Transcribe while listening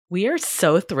We are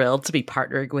so thrilled to be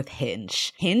partnering with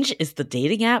Hinge. Hinge is the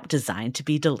dating app designed to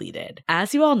be deleted.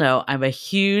 As you all know, I'm a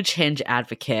huge Hinge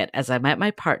advocate as I met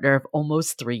my partner of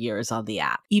almost 3 years on the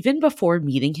app. Even before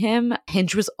meeting him,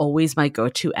 Hinge was always my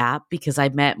go-to app because I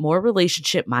met more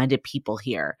relationship-minded people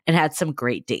here and had some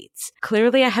great dates.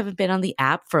 Clearly, I haven't been on the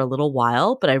app for a little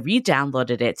while, but I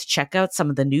re-downloaded it to check out some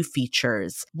of the new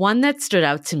features. One that stood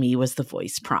out to me was the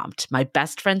voice prompt, my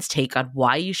best friend's take on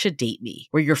why you should date me,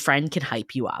 where your friend can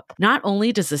hype you up. Not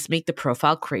only does this make the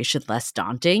profile creation less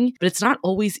daunting, but it's not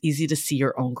always easy to see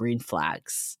your own green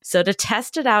flags. So to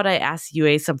test it out, I asked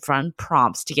Yue some fun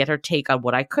prompts to get her take on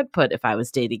what I could put if I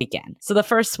was dating again. So the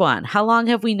first one, how long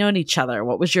have we known each other?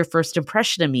 What was your first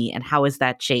impression of me and how has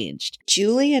that changed?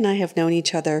 Julie and I have known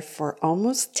each other for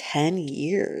almost 10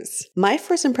 years. My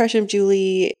first impression of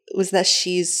Julie was that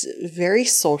she's very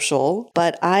social,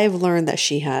 but I've learned that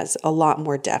she has a lot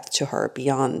more depth to her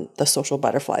beyond the social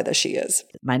butterfly that she is.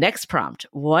 My next prompt,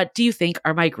 what do you think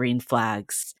are my green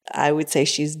flags? I would say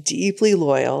she's deeply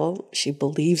loyal. She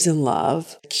believes in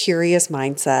love, curious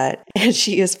mindset, and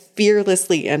she is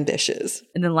fearlessly ambitious.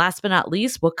 And then last but not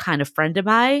least, what kind of friend am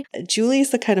I? Julie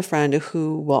is the kind of friend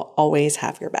who will always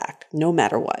have your back, no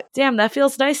matter what. Damn, that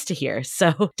feels nice to hear.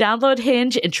 So download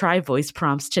Hinge and try voice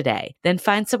prompts today. Then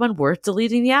find someone worth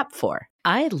deleting the app for.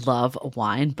 I love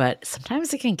wine, but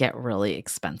sometimes it can get really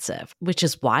expensive, which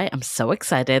is why I'm so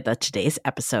excited that today's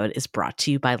episode is brought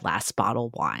to you by Last Bottle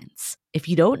Wines. If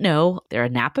you don't know, they're a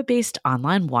Napa-based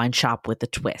online wine shop with a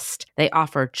twist. They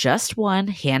offer just one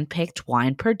hand-picked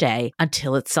wine per day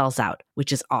until it sells out,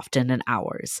 which is often in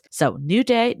hours. So new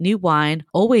day, new wine,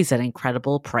 always at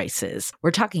incredible prices.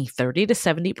 We're talking 30 to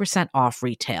 70% off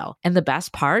retail. And the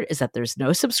best part is that there's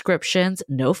no subscriptions,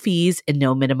 no fees, and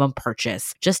no minimum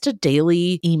purchase. Just a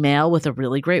daily email with a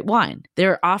really great wine.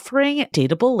 They're offering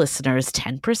Dateable listeners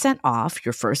 10% off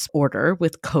your first order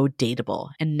with code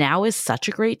Dateable. And now is such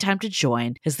a great time to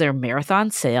join as their marathon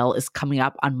sale is coming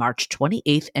up on March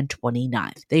 28th and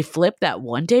 29th. They flip that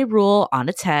one-day rule on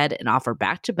its head and offer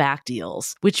back-to-back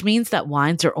deals, which means that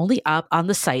wines are only up on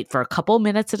the site for a couple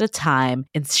minutes at a time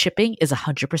and shipping is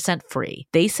 100% free.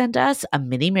 They sent us a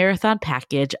mini marathon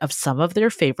package of some of their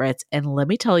favorites, and let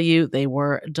me tell you, they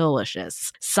were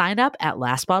delicious. Sign up at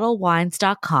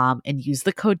lastbottlewines.com and use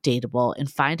the code Dateable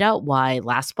and find out why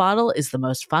Last Bottle is the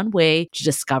most fun way to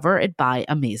discover and buy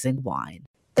amazing wine.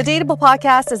 The Dateable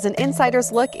podcast is an insider's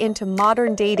look into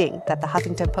modern dating that the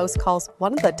Huffington Post calls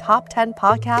one of the top 10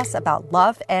 podcasts about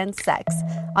love and sex.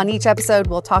 On each episode,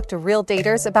 we'll talk to real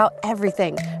daters about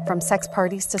everything from sex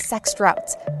parties to sex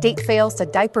droughts, date fails to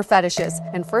diaper fetishes,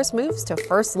 and first moves to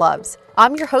first loves.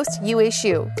 I'm your host, Yue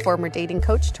Xu, former dating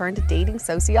coach turned dating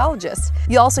sociologist.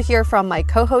 You'll also hear from my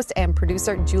co-host and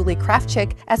producer, Julie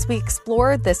Krafchick, as we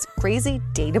explore this crazy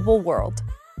dateable world.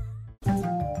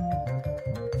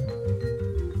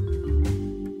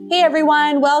 Hey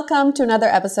everyone, welcome to another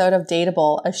episode of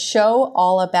Dateable, a show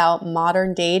all about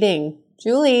modern dating.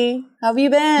 Julie, how have you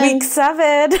been? Week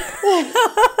 7.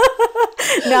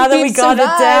 Now that we got it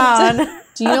down.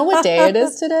 Do you know what day it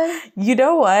is today? You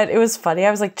know what? It was funny.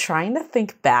 I was like trying to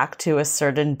think back to a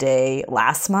certain day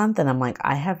last month and I'm like,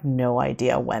 I have no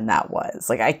idea when that was.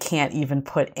 Like I can't even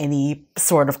put any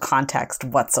sort of context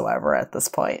whatsoever at this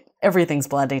point. Everything's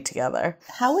blending together.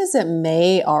 How is it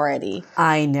May already?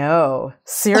 I know.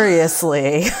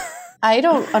 Seriously. I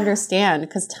don't understand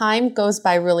because time goes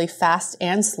by really fast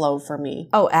and slow for me.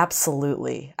 Oh,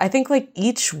 absolutely. I think like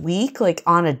each week, like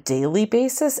on a daily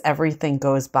basis, everything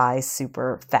goes by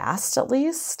super fast at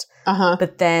least.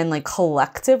 But then like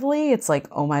collectively, it's like,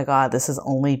 oh my God, this has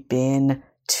only been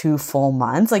 2 full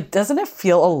months. Like, doesn't it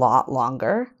feel a lot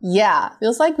longer? Yeah.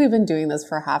 Feels like we've been doing this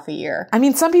for half a year. I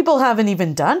mean, some people haven't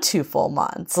even done 2 full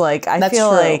months. Like, I feel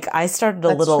like I started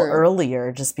a little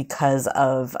earlier just because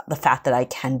of the fact that I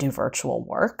can do virtual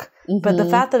work. But the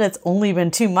fact that it's only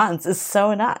been 2 months is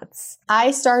so nuts.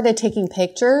 I started taking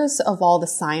pictures of all the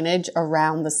signage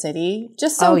around the city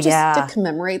just to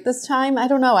commemorate this time. I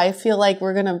don't know. I feel like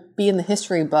we're going to be in the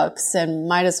history books and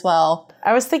might as well.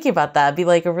 I was thinking about that. It'd be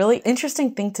like a really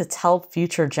interesting thing to tell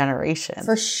future generations.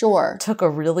 For sure. Took a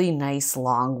really nice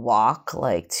long walk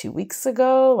like 2 weeks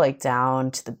ago, like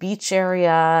down to the beach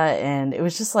area. And it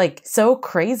was just like so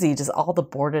crazy. Just all the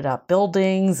boarded up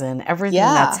buildings and everything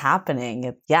that's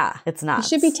happening. It's nuts.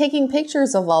 You should be taking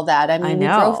pictures of all that. I mean, we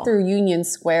drove through Union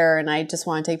Square and I just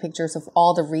want to take pictures of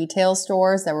all the retail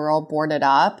stores that were all boarded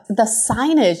up. The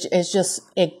signage is just,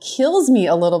 it kills me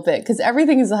a little bit because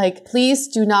everything is like, please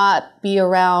do not be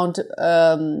around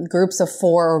groups of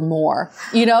 4 or more.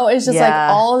 You know, it's just like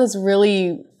all of this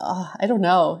really I don't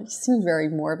know. It just seems very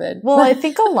morbid. Well, I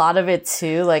think a lot of it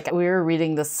too, like we were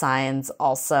reading the signs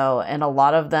also, and a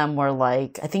lot of them were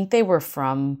like, I think they were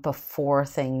from before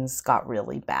things got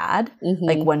really bad,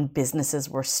 like when businesses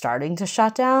were starting to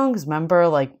shut down. Because remember,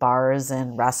 like bars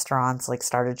and restaurants like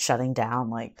started shutting down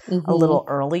like a little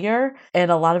earlier.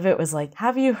 And a lot of it was like,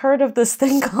 have you heard of this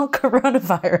thing called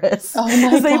coronavirus? Oh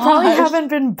my Because they probably gosh. haven't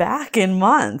been back in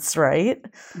months, right?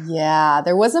 Yeah,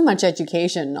 there wasn't much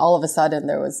education. All of a sudden,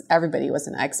 everybody was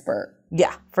an expert.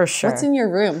 Yeah, for sure. What's in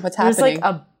your room? What's There's happening?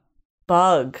 like a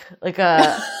bug, like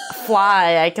a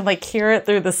fly. I can like hear it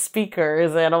through the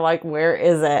speakers, and I'm like, where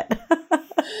is it?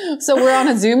 So we're on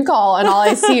a Zoom call, and all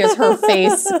I see is her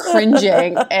face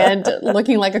cringing and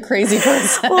looking like a crazy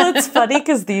person. Well, it's funny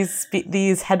because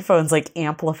these headphones like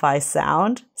amplify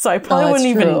sound, so I probably that's wouldn't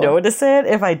even true. notice it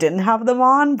if I didn't have them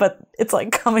on. But it's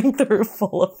like coming through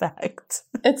full effect.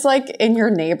 It's like in your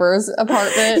neighbor's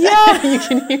apartment. Yeah. You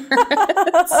can hear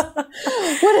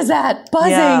it. What is that?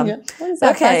 Buzzing. Yeah. What is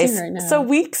that Okay, buzzing right now? so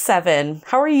week 7,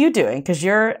 how are you doing? Because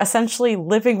you're essentially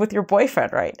living with your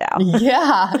boyfriend right now.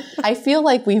 Yeah. I feel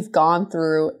like we've gone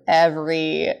through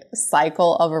every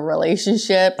cycle of a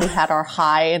relationship. We had our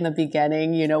high in the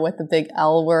beginning, with the big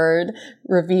L word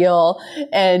reveal.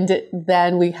 And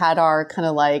then we had our kind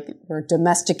of like, we're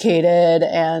domesticated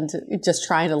and just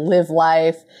trying to live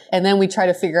life. And then we try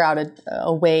to figure out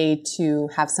a way to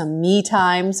have some me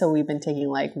time. So we've been taking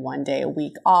like one day a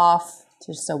week off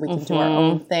just so we can do our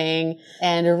own thing.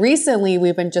 And recently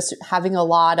we've been just having a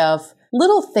lot of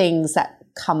little things that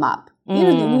come up. You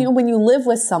know, when you live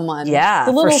with someone,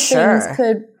 the little things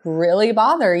could really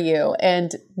bother you.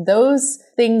 And those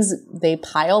things, they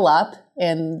pile up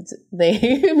and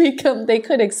they they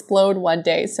could explode one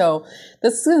day. So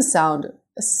this is going to sound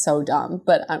so dumb,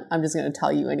 but I'm just going to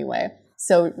tell you anyway.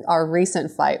 So our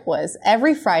recent fight was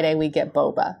every Friday we get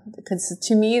boba, because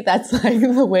to me, that's like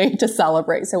the way to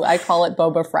celebrate. So I call it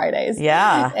Boba Fridays.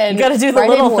 Yeah. And you got to do the Friday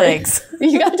little morning- things.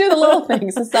 You got to do the little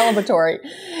things. It's celebratory.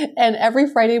 And every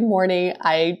Friday morning,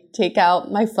 I take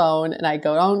out my phone and I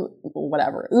go on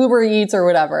whatever, Uber Eats or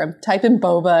whatever. I type in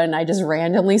boba and I just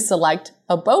randomly select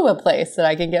a boba place that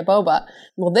I can get boba.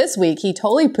 Well, this week, he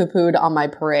totally poo-pooed on my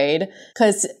parade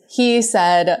because he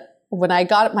said, when I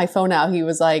got my phone out, he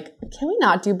was like, can we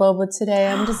not do boba today?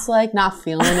 I'm just like not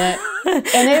feeling it.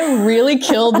 And it really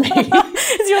killed me.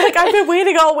 You're like, I've been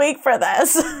waiting all week for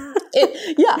this.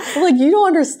 Like you don't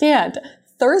understand.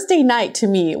 Thursday night to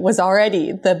me was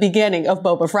already the beginning of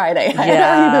Boba Friday. I had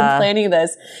already been planning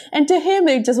this. And to him,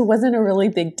 it just wasn't a really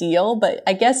big deal. But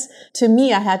I guess to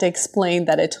me, I had to explain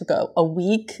that it took a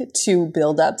week to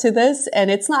build up to this. And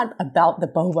it's not about the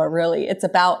boba, really. It's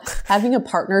about having a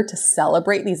partner to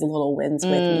celebrate these little wins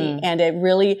with me. And it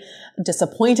really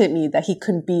disappointed me that he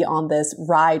couldn't be on this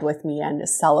ride with me and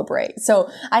celebrate. So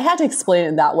I had to explain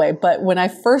it that way. But when I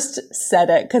first said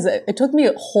it, because it took me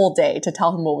a whole day to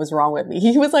tell him what was wrong with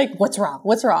me, he was like, what's wrong?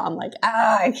 What's wrong? I'm like,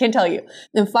 I can't tell you.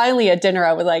 And finally at dinner,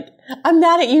 I was like, I'm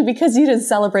mad at you because you didn't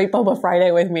celebrate Boba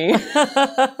Friday with me.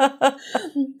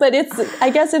 But it's, I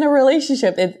guess in a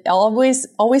relationship, it always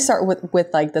start with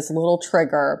like this little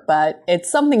trigger, but it's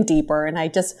something deeper. And I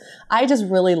just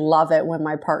really love it when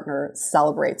my partner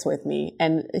celebrates with me,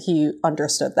 and he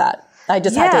understood that. I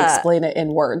just had to explain it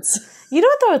in words. You know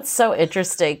what, though? It's so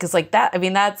interesting because like that, I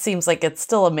mean, that seems like it's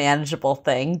still a manageable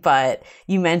thing, but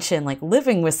you mentioned like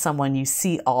living with someone, you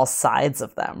see all sides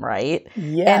of them, right?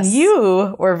 Yes. And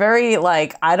you were very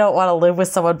like, I don't want to live with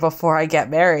someone before I get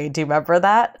married. Do you remember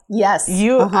that? Yes.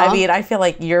 I mean, I feel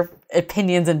like your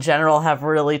opinions in general have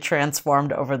really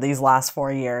transformed over these last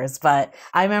 4 years, but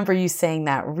I remember you saying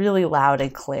that really loud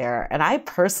and clear. And I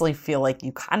personally feel like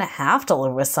you kind of have to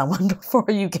live with someone before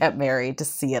you get married to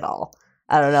see it all.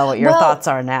 I don't know what your thoughts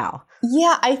are now.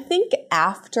 Yeah, I think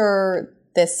after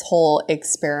this whole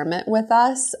experiment with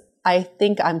us, I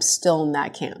think I'm still in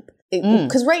that camp.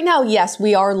 Because right now, yes,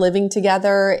 we are living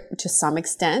together to some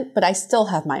extent, but I still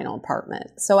have my own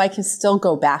apartment. So I can still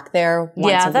go back there once a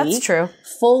week. Yeah, that's true.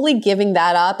 Fully giving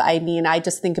that up, I mean, I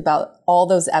just think about all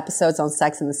those episodes on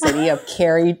Sex and the City of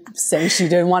Carrie saying she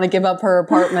didn't want to give up her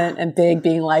apartment and Big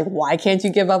being like, why can't you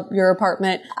give up your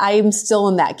apartment? I'm still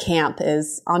in that camp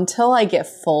is until I get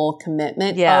full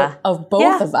commitment of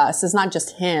both of us. It's not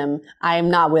just him. I'm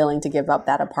not willing to give up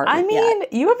that apartment I mean,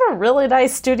 yet. you have a really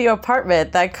nice studio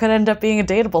apartment that could end up being a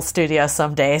dateable studio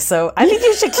someday. So I think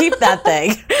you should keep that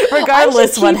thing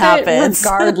regardless what happens.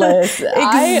 Regardless. Exactly.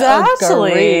 I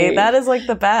agree. That is like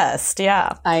the best.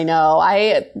 Yeah. I know.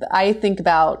 I think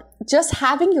about just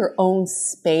having your own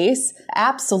space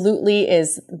absolutely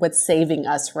is what's saving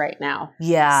us right now.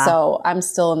 Yeah. So I'm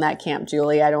still in that camp,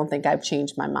 Julie. I don't think I've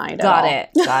changed my mind at all.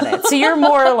 Got it. So you're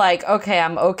more like, okay,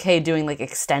 I'm okay doing like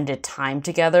extended time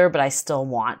together, but I still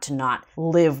want to not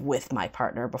live with my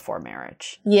partner before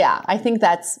marriage. Yeah, I think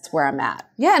that's where I'm at.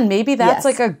 Yeah, and maybe that's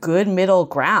like a good middle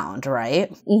ground,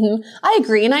 right? Mm-hmm. I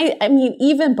agree. And I mean,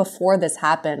 even before this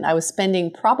happened, I was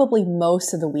spending probably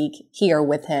most of the week here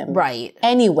with him. Right.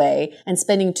 Anyway, and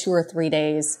spending 2 or 3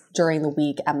 days during the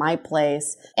week at my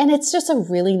place. And it's just a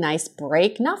really nice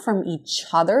break, not from each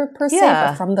other per se,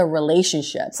 but from the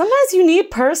relationship. Sometimes you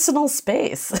need personal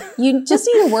space. You just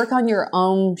need to work on your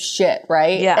own shit,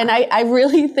 right? Yeah. And I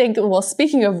really think, well,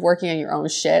 speaking of working on your own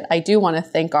shit, I do want to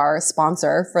thank our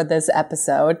sponsor for this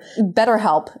episode.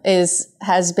 BetterHelp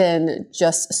has been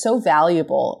just so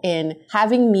valuable in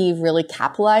having me really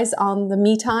capitalize on the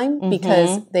me time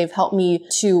because they've helped me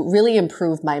to really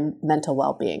improve my mental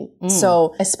well-being.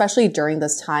 So especially during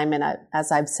this time, and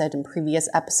as I've said in previous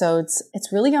episodes,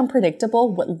 it's really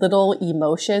unpredictable what little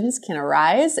emotions can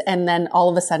arise, and then all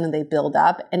of a sudden they build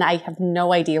up, and I have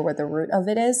no idea where the root of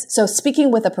it is. So speaking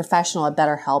with a professional at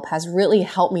BetterHelp has really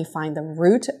helped me find the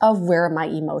root of where my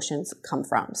emotions come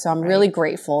from. So I'm really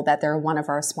grateful that they're one of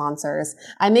our sponsors.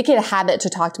 I make it a habit to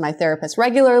talk to my therapist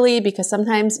regularly because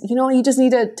sometimes, you just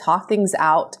need to talk things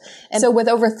out. And so with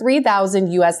over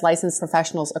 3,000 U.S. licensed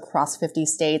professionals across 50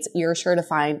 states, you're sure to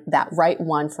find that right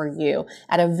one for you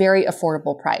at a very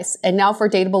affordable price. And now for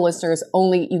Dateable listeners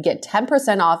only, you get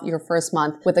 10% off your first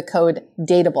month with the code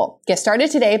DATEABLE. Get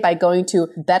started today by going to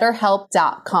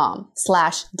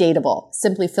betterhelp.com/dateable.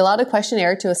 Simply fill out a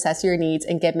questionnaire to assess your needs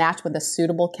and get matched with a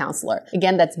suitable counselor.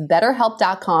 Again, that's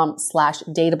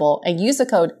betterhelp.com/dateable and use the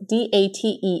code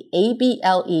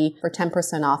DATEABLE for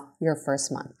 10% off your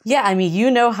first month. Yeah, I mean,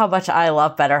 you know how much I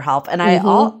love BetterHelp. And I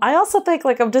also think,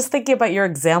 like, I'm just thinking about your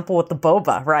example with the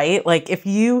boba, right? Like, if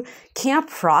you can't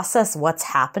process what's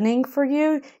happening for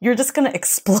you, you're just going to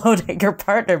explode at your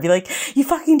partner. Be like, you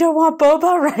fucking don't want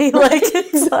boba, right? Like,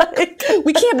 it's like,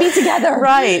 we can't be together.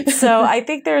 Right. So I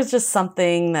think there's just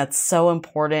something that's so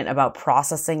important about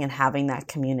processing and having that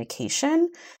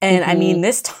communication. And I mean,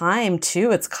 this time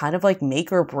too, it's kind of like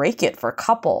make or break it for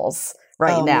couples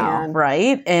right now, man.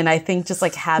 Right? And I think just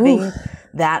like having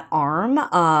that arm,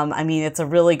 I mean, it's a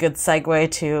really good segue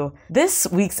to this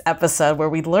week's episode where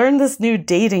we learned this new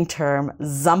dating term,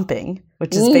 zumping,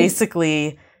 which is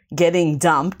basically getting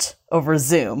dumped over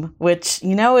Zoom, which,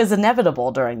 is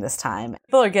inevitable during this time.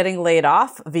 People are getting laid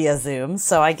off via Zoom.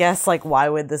 So I guess, like, why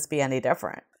would this be any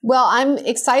different? Well, I'm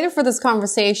excited for this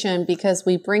conversation because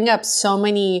we bring up so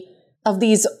many of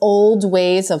these old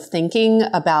ways of thinking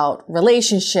about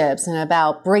relationships and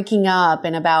about breaking up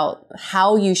and about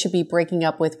how you should be breaking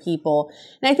up with people.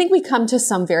 And I think we come to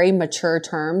some very mature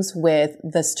terms with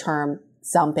this term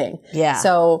zumping. Yeah.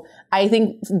 So I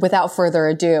think without further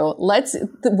ado, what's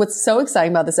so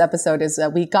exciting about this episode is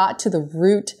that we got to the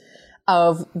root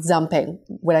of zumping.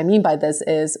 What I mean by this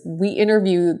is we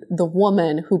interviewed the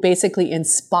woman who basically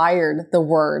inspired the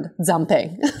word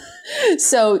zumping.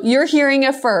 So you're hearing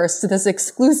it first, this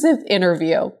exclusive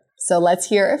interview. So let's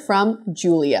hear it from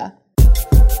Julia.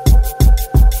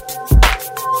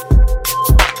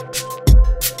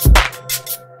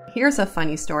 Here's a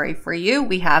funny story for you.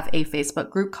 We have a Facebook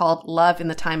group called Love in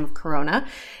the Time of Corona.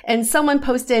 And someone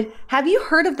posted, have you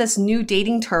heard of this new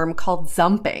dating term called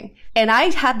zumping? And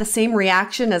I had the same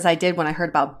reaction as I did when I heard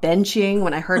about benching,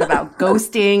 when I heard about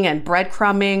ghosting and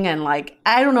breadcrumbing and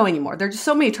I don't know anymore. There's just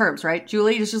so many terms, right?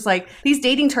 Julie, it's just like these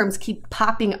dating terms keep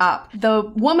popping up. The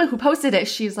woman who posted it,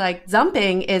 she's like,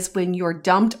 zumping is when you're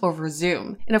dumped over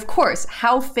Zoom. And of course,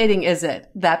 how fitting is it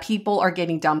that people are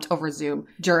getting dumped over Zoom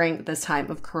during this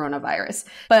time of coronavirus?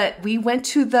 But we went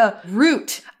to the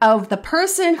root of the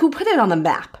person who put it on the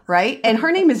map, right? And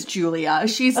her name is Julia.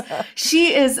 She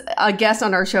is a guest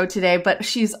on our show today, but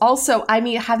she's also,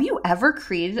 have you ever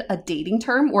created a dating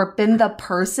term or been the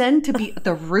person to be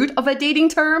the root of a dating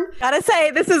term? Gotta say,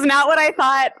 this is not what I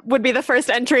thought would be the first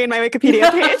entry in my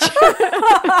Wikipedia page.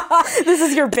 This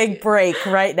is your big break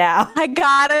right now. I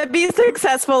gotta be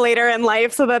successful later in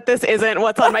life so that this isn't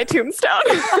what's on my tombstone.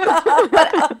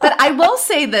 But I will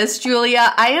say this,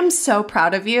 Julia, I am so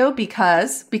proud of you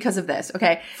because of this,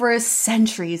 okay? For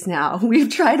centuries now, we've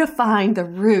tried to find the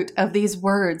root of these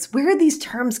words. Where these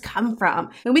terms come from?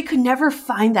 And we could never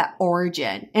find that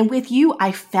origin. And with you,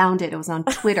 I found it. It was on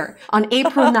Twitter. On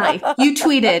April 9th, you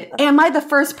tweeted, am I the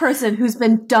first person who's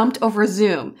been dumped over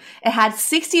Zoom? It had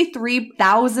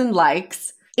 63,000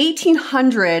 likes,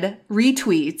 1,800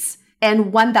 retweets,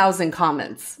 and 1,000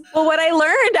 comments. Well, what I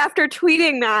learned after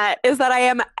tweeting that is that I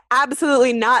am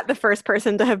absolutely not the first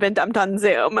person to have been dumped on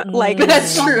Zoom. Like,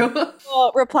 that's true.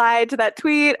 People replied to that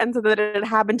tweet and said that it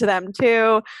happened to them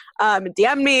too.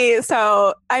 DM me.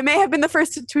 So I may have been the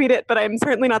first to tweet it, but I'm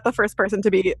certainly not the first person to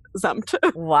be zumped.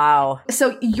 Wow.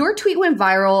 So your tweet went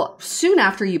viral soon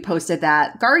after you posted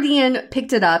that. Guardian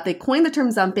picked it up. They coined the term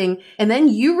zumping, and then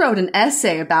you wrote an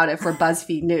essay about it for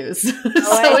BuzzFeed News. So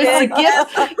it's a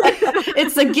gift.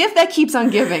 It's a gift that keeps on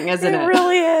giving, isn't it? It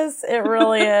really is. It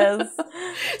really is.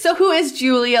 So who is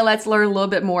Julia? Let's learn a little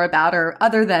bit more about her,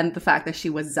 other than the fact that she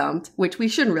was zumped, which we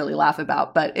shouldn't really laugh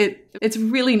about, but it's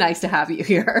really nice to have you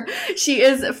here. She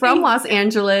is from Los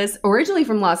Angeles, originally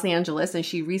from Los Angeles, and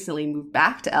she recently moved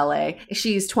back to LA.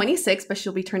 She's 26, but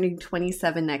she'll be turning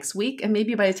 27 next week. And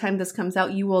maybe by the time this comes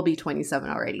out, you will be 27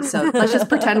 already. So let's just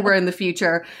pretend we're in the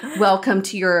future. Welcome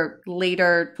to your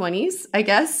later 20s, I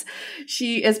guess.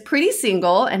 She is pretty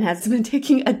single and has been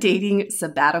taking a dating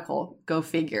sabbatical. Go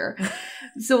figure.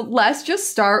 So let's just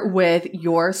start with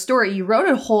your story. You wrote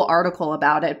a whole article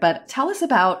about it, but tell us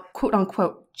about quote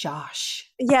unquote Josh.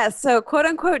 Yes. So quote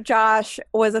unquote Josh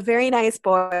was a very nice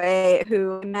boy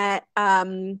who met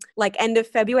like end of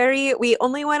February. We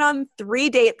only went on 3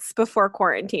 dates before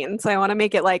quarantine. So I want to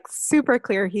make it like super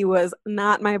clear he was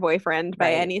not my boyfriend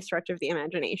by any stretch of the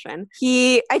imagination.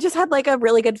 I just had like a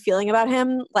really good feeling about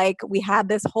him. Like we had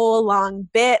this whole long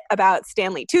bit about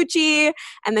Stanley Tucci.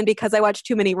 And then because I watched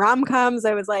too many rom-coms,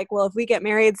 I was like, well, if we get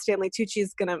married, Stanley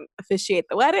Tucci's going to officiate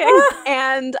the wedding.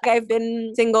 And I've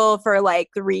been single for like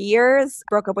 3 years.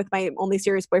 Broke up with my only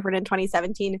serious boyfriend in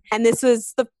 2017. And this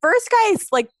was the first guy,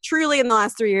 like truly in the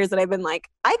last 3 years that I've been like,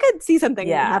 I could see something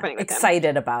happening with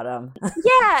excited about him.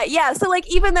 Yeah. So like,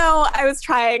 even though I was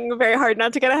trying very hard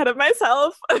not to get ahead of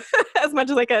myself as much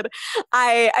as I could,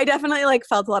 I definitely like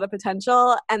felt a lot of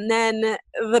potential. And then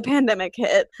the pandemic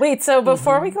hit. Wait, so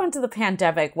before we go into the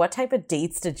pandemic, what type of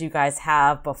dates did you guys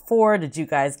have before? Did you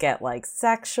guys get like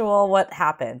sexual? What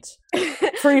happened?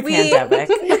 Pre-pandemic.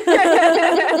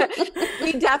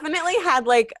 We definitely had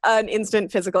like an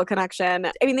instant physical connection.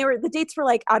 I mean, the dates were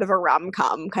like out of a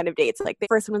rom-com kind of dates. Like the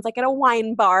first one was like at a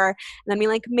wine bar, and then we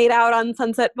like made out on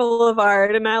Sunset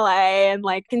Boulevard in LA, and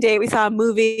like one day we saw a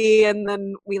movie, and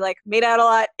then we like made out a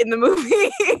lot in the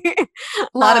movie.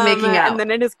 A lot of making out. And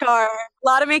then in his car, a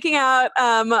lot of making out.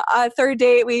 A third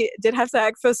date, we did have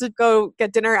sex. Supposed to go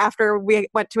get dinner after we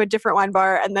went to a different wine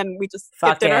bar, and then we just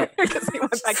skipped dinner because he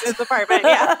went back to his apartment.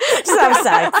 Yeah, just have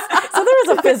sex. So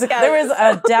there was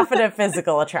a definite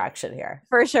physical attraction here,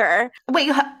 for sure.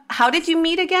 Wait, how did you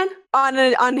meet again? On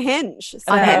Hinge.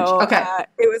 So, on Hinge. Okay.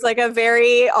 It was like a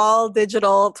very all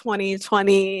digital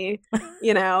 2020.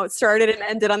 Started and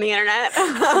ended on the internet.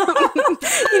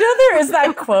 There is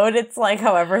that quote. It's like,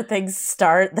 however things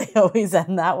start, they always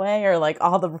end that way, or like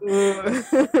all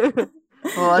the.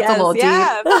 Well, that's a little deep.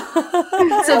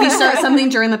 So if you start something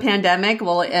during the pandemic,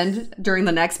 will it end during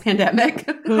the next pandemic?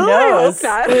 Who knows?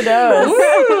 Who knows?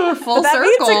 Ooh, full that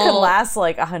circle. Means it could last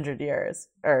like 100 years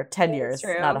or 10 years,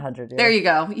 not 100 years. There you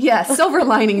go. Yeah, silver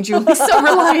lining, Julie.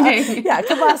 Silver lining. Yeah, it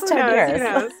could last 10 years. Who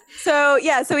knows?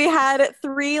 So we had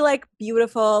 3 like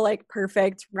beautiful, like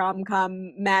perfect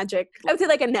rom-com magic. I would say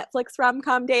like a Netflix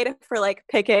rom-com date for like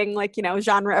picking like,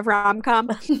 genre of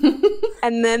rom-com.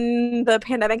 And then the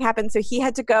pandemic happened. So he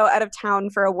had to go out of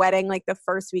town for a wedding like the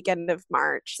first weekend of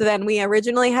March. So then we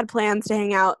originally had plans to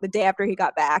hang out the day after he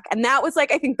got back. And that was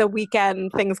like, I think the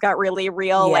weekend things got really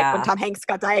real, like when Tom Hanks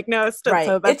got diagnosed. Right.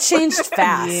 So it changed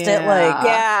fast.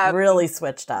 It really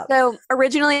switched up. So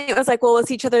originally it was like, well, we'll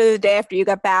see each other the day after you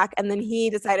got back. And then he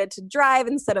decided to drive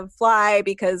instead of fly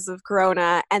because of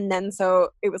Corona. And then so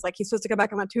it was like, he's supposed to come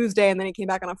back on a Tuesday, and then he came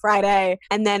back on a Friday.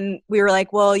 And then we were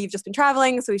like, well, you've just been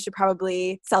traveling, so we should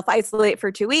probably self-isolate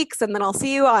for 2 weeks. And then I'll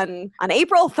see you on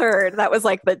April 3rd. That was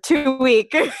like the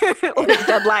 2-week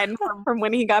deadline from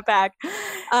when he got back.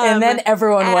 And then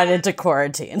everyone went into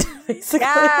quarantine, basically.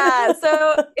 Yeah.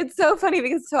 So it's so funny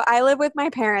because I live with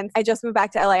my parents. I just moved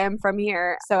back to LA. I'm from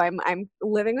here. So I'm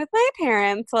living with my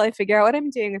parents while I figure out what I'm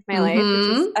doing with my life,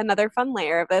 which is another fun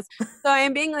layer of this. So I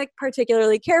am being like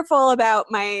particularly careful about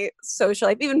my social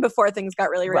life, even before things got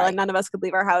really real and none of us could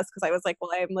leave our house because I was like,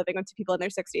 well, I'm living with 2 people in their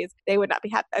 60s. They would not be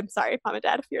happy. I'm sorry, Mom and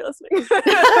Dad, if you're listening.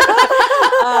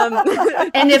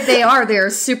 And if they are, they're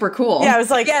super cool. Yeah, I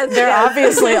was like, they're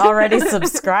obviously already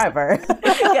subscriber.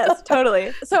 Yes,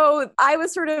 totally. So so I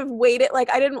was sort of waited,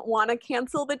 like I didn't want to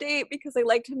cancel the date because I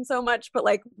liked him so much, but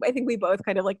like I think we both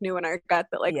kind of like knew in our gut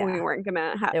that like we weren't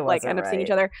gonna like end up seeing each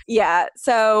other. Yeah.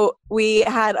 So we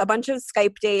had a bunch of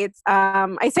Skype dates.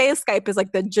 I say Skype is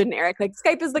like the generic, like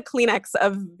Skype is the Kleenex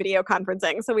of video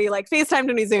conferencing. So we like FaceTimed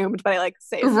and we Zoomed, but I like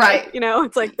say Skype, you know,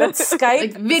 it's like but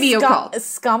Skype like video call.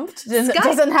 Scumped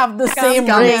doesn't have the same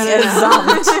ring as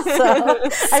Zumped. So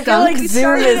I feel like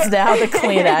Zoom is now the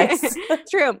Kleenex.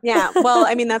 True. Yeah. Well,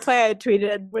 I mean, that's why I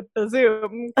tweeted with the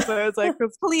Zoom. So it was like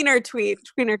this cleaner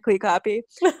copy.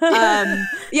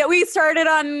 Yeah, we started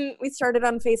on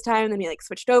FaceTime and then we like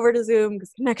switched over to Zoom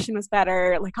because connection was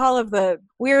better. Like all of the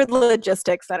weird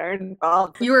logistics that are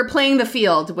involved. You were playing the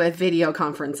field with video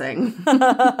conferencing.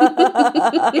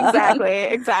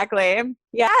 Exactly.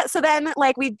 Yeah. So then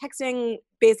like we texting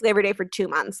basically every day for 2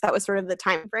 months. That was sort of the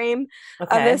time frame of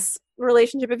this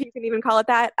relationship, if you can even call it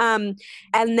that. And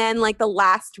then like the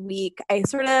last week I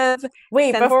sort of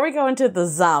before we go into the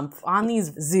Zump, on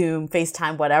these Zoom,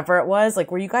 FaceTime, whatever it was,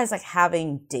 like were you guys like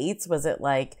having dates? Was it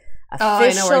like official? Oh,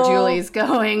 I know where Julie's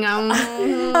going.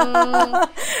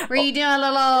 Were you doing a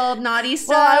little naughty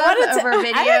stuff over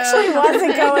video? I actually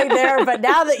wasn't going there, but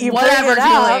now that you bring it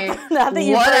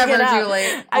up,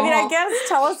 Julie. I mean, I guess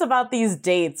tell us about these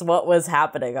dates. What was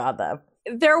happening on them?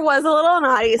 There was a little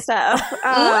naughty stuff.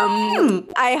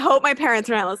 I hope my parents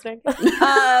are not listening.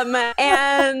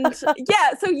 And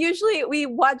yeah, so usually we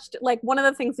watched, like one of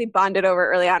the things we bonded over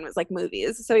early on was like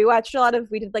movies. So we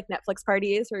did like Netflix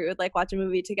parties where we would like watch a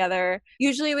movie together.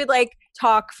 Usually we'd like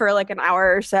talk for like an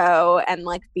hour or so and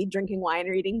like be drinking wine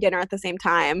or eating dinner at the same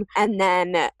time. And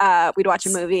then we'd watch a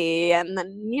movie and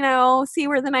then, you know, see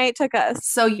where the night took us.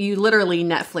 So you literally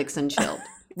Netflix and chilled.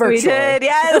 Virtually. We did,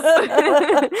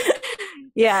 yes.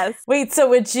 Yes. Wait, so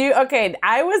would you,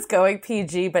 I was going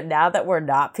PG, but now that we're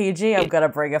not PG, I'm going to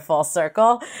bring it full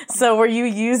circle. So were you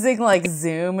using like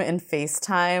Zoom and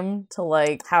FaceTime to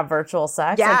like have virtual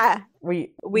sex? Yeah.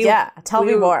 Tell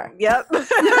me more. Yep.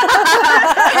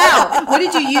 How? What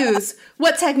did you use?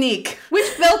 What technique? Which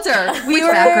filter? Which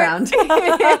background?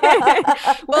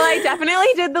 Well, I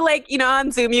definitely did the like, you know,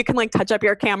 on Zoom you can like touch up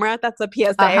your camera. That's a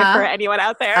PSA for anyone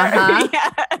out there.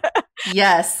 Yeah.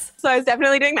 Yes. So I was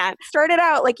definitely doing that. Started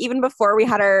out like even before we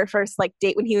had our first like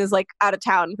date when he was like out of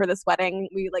town for this wedding,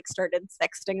 we like started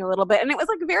sexting a little bit and it was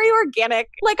like very organic.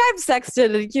 Like I've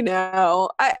sexted, you know,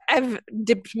 I've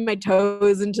dipped my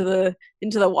toes into the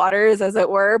waters as it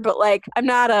were, but like I'm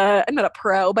not a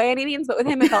pro by any means, but with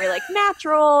him it felt like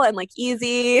natural and like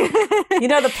easy. You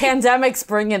know, the pandemic's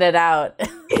bringing it out.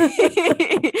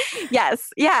 Yes.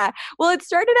 Yeah. Well, it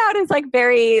started out as like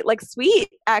very like sweet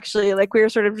actually. Like we were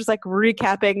sort of just like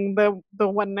recapping the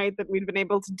one night that we'd been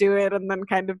able to do it and then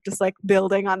kind of just like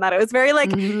building on that. It was very like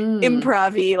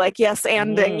improv-y, like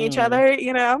yes-anding each other,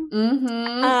 you know?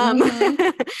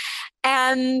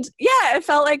 And yeah, it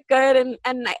felt like good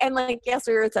and like yes,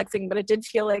 we were sexing, but it did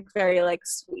feel like very like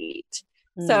sweet.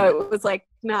 So it was like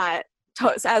not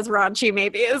as raunchy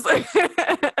maybe as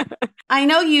I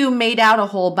know you made out a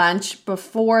whole bunch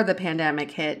before the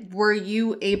pandemic hit. Were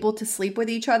you able to sleep with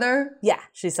each other? Yeah,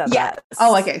 she said that.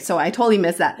 Oh, okay. So I totally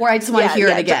missed that. Or I just want to hear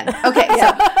it again. Okay.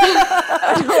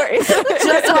 Don't worry.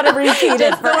 Just want to repeat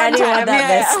it for anyone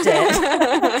that missed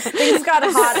it. Things got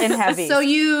hot and heavy. So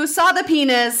you saw the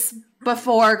penis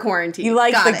before quarantine. You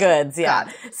like the goods, yeah.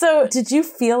 So did you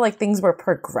feel like things were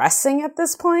progressing at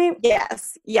this point?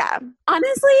 Yes. Yeah.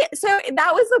 Honestly, so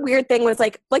that was the weird thing was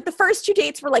like the first 2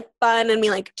 dates were like fun and we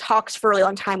like talked for a really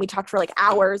long time. We talked for like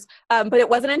hours. But it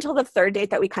wasn't until the third date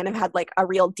that we kind of had like a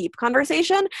real deep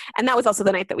conversation. And that was also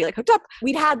the night that we like hooked up.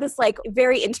 We'd had this like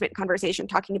very intimate conversation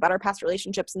talking about our past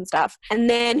relationships and stuff. And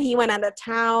then he went out of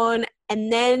town.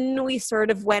 And then we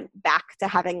sort of went back to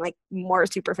having like more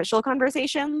superficial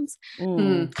conversations,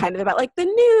 kind of about like the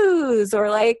news or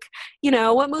like, you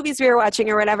know, what movies we were watching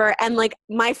or whatever. And like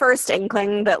my first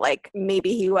inkling that like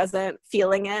maybe he wasn't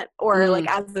feeling it or like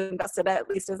as invested at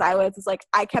least as I was, is like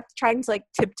I kept trying to like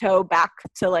tiptoe back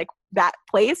to like that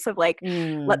place of like,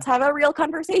 let's have a real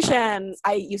conversation.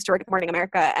 I used to work at Morning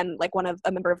America and like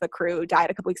a member of the crew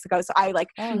died a couple weeks ago. So I like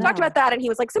talked about that and he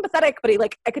was like sympathetic, but he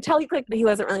like, I could tell he like, he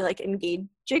wasn't really like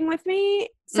engaging with me.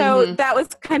 So that was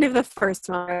kind of the first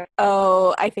one.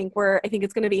 Oh, I think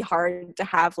it's going to be hard to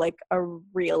have like a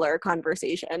realer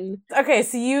conversation. Okay.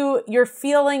 So you're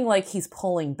feeling like he's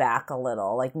pulling back a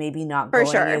little, like maybe not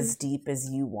going as deep as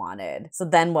you wanted. So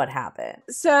then what happened?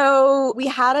 So we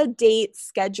had a date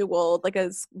scheduled, like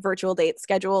a virtual date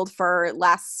scheduled for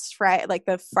last Friday, like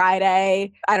the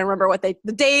Friday. I don't remember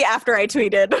the day after I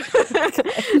tweeted.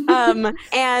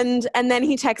 And then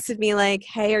he texted me like,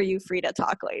 "Hey, are you free to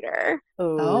talk later?"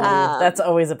 That's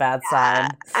always a bad sign.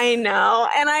 I know.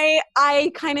 And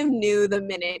I kind of knew the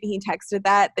minute he texted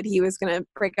that he was going to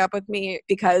break up with me,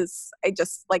 because I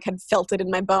just like had felt it in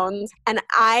my bones. And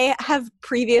I have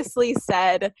previously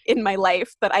said in my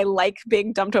life that I like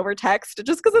being dumped over text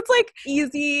just because it's like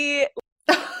easy.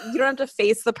 You don't have to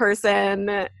face the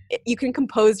person. You can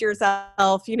compose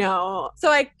yourself, you know. So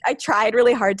I tried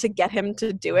really hard to get him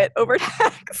to do it over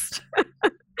text.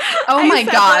 Oh my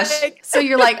gosh. Like, so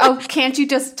you're like, oh, can't you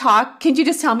just talk? Can't you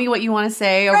just tell me what you want to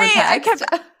say over text?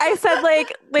 I said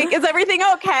like, is everything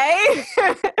okay?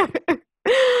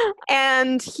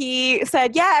 And he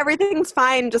said, yeah, everything's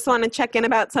fine. Just want to check in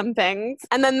about some things.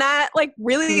 And then that like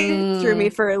really threw me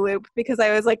for a loop, because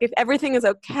I was like, if everything is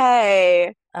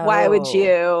okay, why would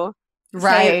you?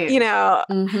 Right. So, you know,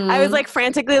 I was like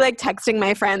frantically like texting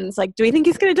my friends, like, do we think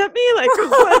he's going to dump me? Like,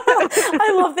 what?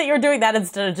 I love that you're doing that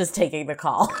instead of just taking the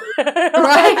call.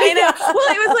 Right. I know. Well,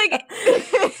 it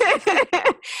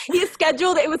was like, he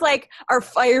scheduled, it was like our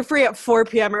fire free at 4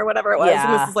 p.m. or whatever it was. Yeah.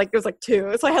 And this is like, it was like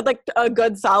 2. So I had like a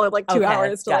good solid like 2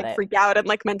 hours to like freak out and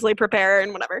like mentally prepare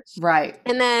and whatever. Right.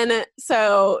 And then,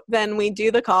 so then we do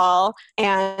the call,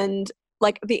 and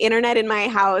like the internet in my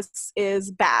house is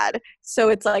bad. So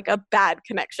it's like a bad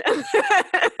connection.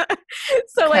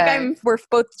 So like we're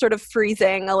both sort of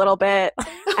freezing a little bit.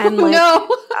 And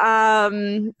like,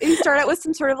 we start out with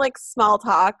some sort of like small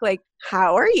talk, like,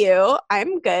 how are you?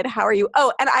 I'm good. How are you?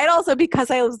 Oh, and I'd also, because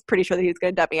I was pretty sure that he was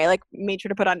going to dump me, I like made sure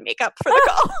to put on makeup for the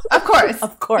call. Of course.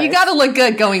 Of course. You got to look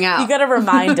good going out. You got to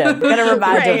remind him. You got to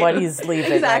remind him when he's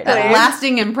leaving. Exactly. Right now.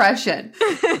 Lasting impression.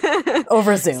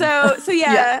 Over Zoom. So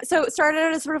yeah. So it started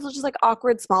out as sort of just like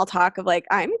awkward small talk of like,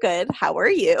 I'm good. How are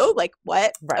you? Like,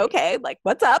 what? Right. Okay. Like,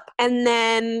 what's up? And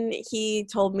then he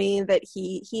told me that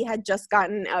he had just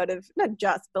gotten out of, not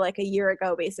just, but like a year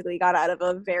ago, basically got out of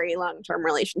a very long-term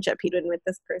relationship. He'd been with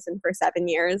this person for 7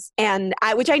 years, and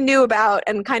which I knew about,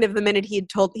 and kind of the minute he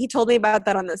told me about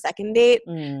that on the second date.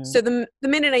 So the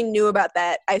minute I knew about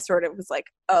that, I sort of was like,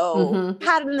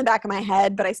 had it in the back of my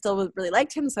head, but I still really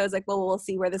liked him. So I was like, well, we'll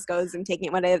see where this goes and taking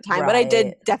it one day at a time. Right. But I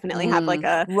did definitely have like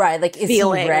a like, is he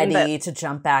ready to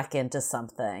jump back into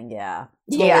something? Yeah.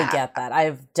 Totally get that.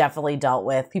 I've definitely dealt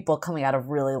with people coming out of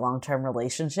really long-term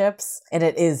relationships, and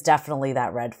it is definitely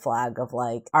that red flag of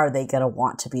like, are they going to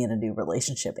want to be in a new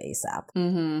relationship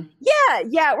ASAP?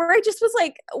 Yeah. Where I just was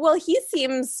like, well, he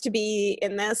seems to be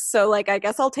in this, so like, I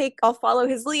guess I'll follow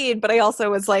his lead. But I also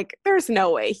was like, there's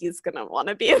no way he's going to want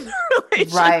to be in a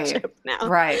relationship now.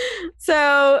 Right.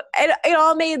 So it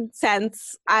all made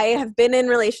sense. I have been in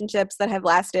relationships that have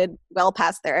lasted well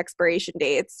past their expiration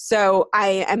dates. So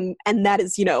I am, and that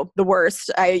is, you know, the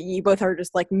worst. You both are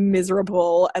just like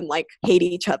miserable and like hate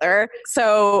each other.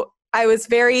 So I was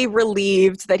very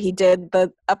relieved that he did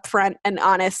the upfront and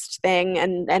honest thing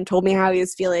and told me how he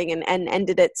was feeling and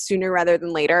ended it sooner rather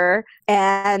than later.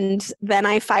 And then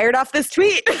I fired off this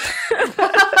tweet.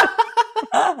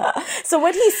 So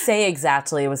what did he say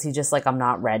exactly? Was he just like, I'm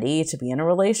not ready to be in a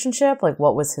relationship? Like,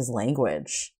 what was his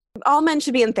language? All men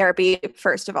should be in therapy,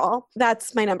 first of all.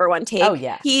 That's my number one take. Oh,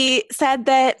 yeah. He said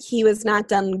that he was not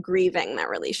done grieving that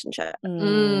relationship.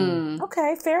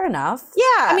 Okay, fair enough. Yeah.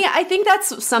 I mean, I think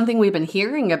that's something we've been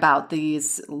hearing about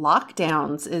these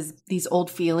lockdowns, is these old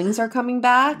feelings are coming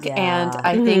back. Yeah. And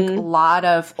I think a lot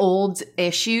of old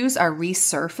issues are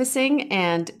resurfacing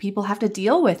and people have to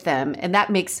deal with them. And that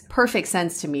makes perfect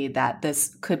sense to me that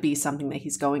this could be something that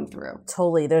he's going through.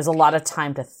 Totally. There's a lot of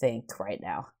time to think right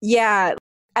now. Yeah.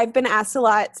 I've been asked a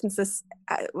lot since this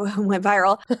went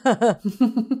viral.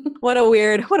 What a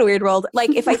weird world.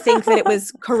 Like, if I think that it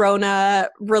was Corona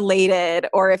related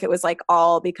or if it was like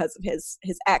all because of his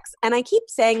ex. And I keep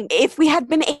saying, if we had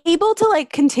been able to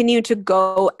like continue to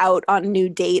go out on new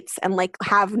dates and like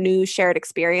have new shared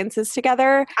experiences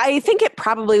together, I think it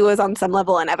probably was on some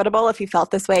level inevitable. If he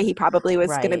felt this way, he probably was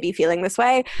going to be feeling this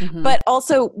way. But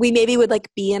also we maybe would like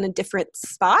be in a different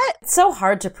spot. It's so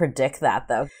hard to predict that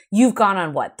though. You've gone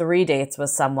on 3 dates with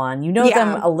someone, you know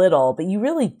them a little, but you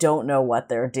really don't know what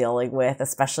they're dealing with,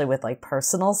 especially with like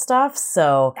personal stuff.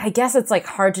 So I guess it's like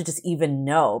hard to just even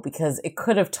know, because it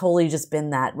could have totally just been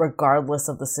that regardless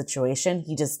of the situation,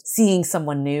 he just seeing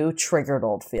someone new triggered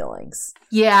old feelings.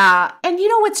 Yeah. And you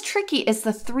know what's tricky is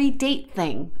the 3 date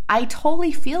thing. I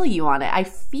totally feel you on it. I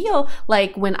feel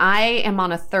like when I am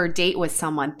on a third date with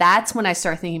someone, that's when I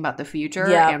start thinking about the future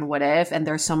and what if, and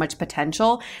there's so much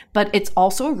potential. But it's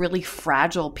also a really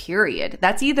fragile period.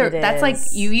 That's like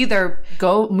you either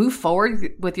move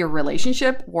forward with your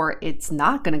relationship or it's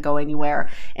not going to go anywhere.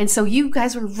 And so you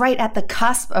guys were right at the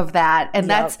cusp of that. And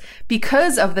that's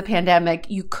because of the pandemic,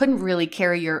 you couldn't really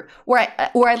carry or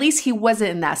at least he wasn't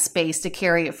in that space to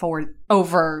carry it forward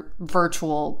over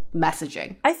virtual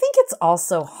messaging. I think it's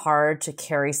also hard to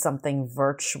carry something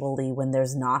virtually when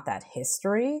there's not that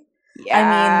history. Yeah.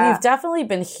 I mean, we've definitely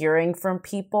been hearing from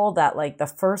people that like the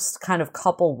first kind of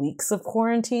couple weeks of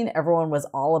quarantine, everyone was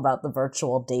all about the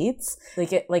virtual dates.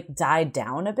 Like it like died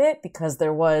down a bit because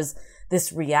there was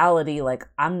this reality like,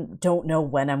 don't know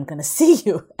when I'm going to see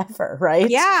you ever, right?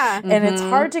 Yeah. And it's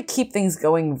hard to keep things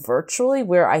going virtually,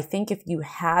 where I think if you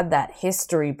had that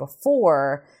history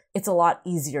before, it's a lot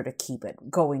easier to keep it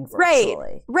going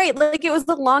virtually. Right. Like it was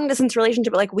a long distance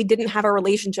relationship, but like we didn't have a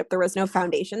relationship. There was no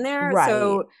foundation there. Right.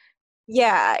 So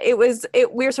yeah,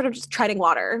 we were sort of just treading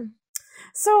water.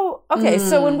 So, okay.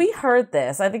 So when we heard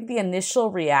this, I think the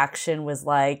initial reaction was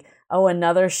like, oh,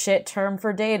 another shit term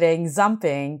for dating,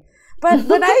 zumping. But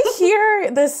when I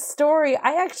hear this story,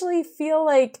 I actually feel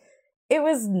like it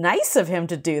was nice of him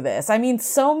to do this. I mean,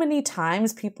 so many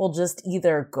times people just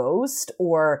either ghost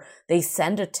or they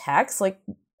send a text. Like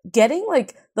getting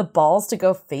like the balls to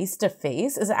go face to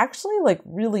face is actually like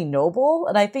really noble.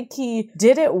 And I think he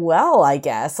did it well, I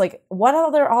guess. Like what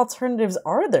other alternatives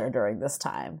are there during this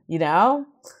time, you know?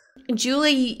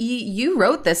 Julie, you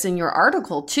wrote this in your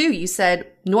article too. You said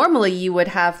normally you would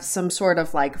have some sort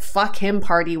of like fuck him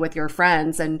party with your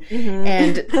friends and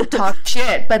talk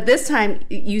shit. But this time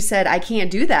you said, I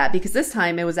can't do that, because this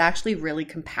time it was actually really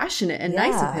compassionate and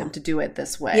nice of him to do it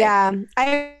this way. Yeah,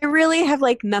 I really have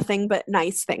like nothing but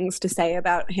nice things to say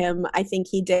about him. I think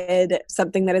he did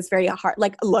something that is very hard.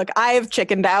 Like, look, I've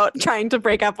chickened out trying to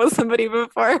break up with somebody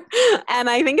before. And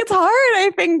I think it's hard.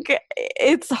 I think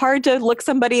it's hard to look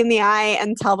somebody in the eye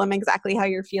and tell them exactly how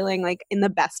you're feeling, like in the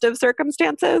best of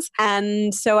circumstances.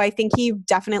 And so I think he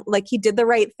definitely, like, he did the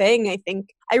right thing. I think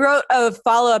I wrote a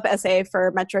follow-up essay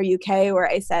for Metro UK where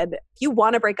I said, if you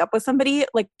want to break up with somebody,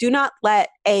 like, do not let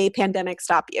a pandemic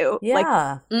stop you. Yeah.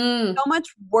 Like, so much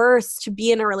worse to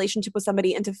be in a relationship with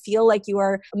somebody and to feel like you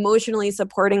are emotionally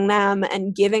supporting them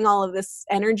and giving all of this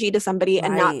energy to somebody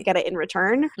and not get it in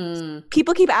return.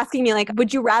 People keep asking me, like,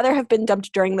 would you rather have been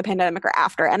dumped during the pandemic or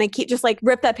after? And I keep just like,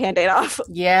 rip that Band-Aid off.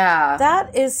 Yeah.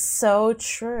 That is so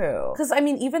true. Because, I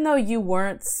mean, even though you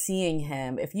weren't seeing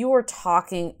him, if you were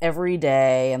talking every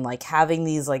day and like having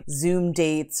these like Zoom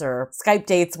dates or Skype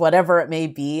dates, whatever it may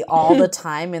be, all the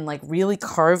time and like really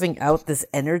carving out this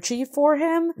energy for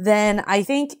him, then I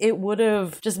think it would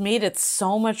have just made it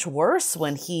so much worse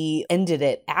when he ended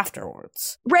it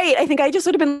afterwards. Right. I think I just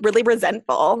would have been really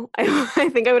resentful. I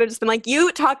think I would have just been like,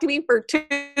 you talked to me for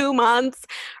 2 months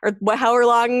or however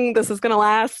long this is going to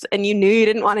last, and you knew you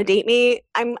didn't want to date me.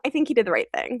 I think he did the right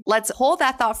thing. Let's hold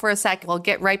that thought for a sec. We'll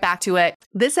get right back to it.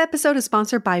 This episode is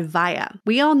sponsored by Viia.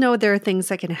 We all know there are things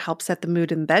that can help set the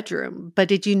mood in the bedroom, but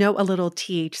did you know a little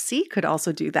THC could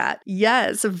also do that?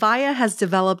 Yes, Viia has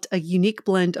developed a unique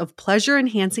blend of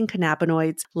pleasure-enhancing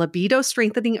cannabinoids,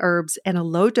 libido-strengthening herbs, and a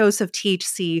low dose of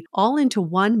THC all into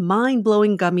one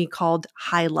mind-blowing gummy called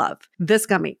High Love. This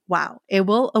gummy, wow, it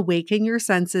will awaken your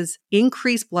senses,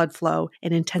 increase blood flow,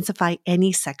 and intensify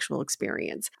any sexual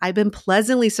experience. I've been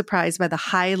pleasantly surprised by the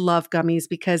High Love gummies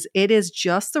because it is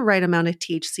just the right amount of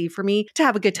THC for me to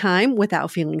have a good time without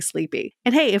feeling sleepy.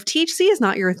 And hey, if THC is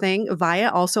not your thing,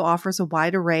 Viia also offers a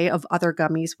wide array of other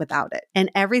gummies without it. And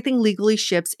everything legally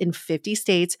ships in 50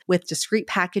 states with discreet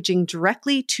packaging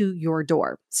directly to your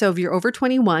door. So if you're over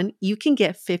 21, you can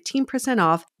get 15%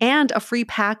 off and a free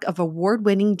pack of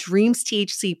award-winning Dreams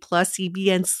THC plus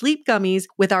CBN sleep gummies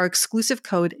with our exclusive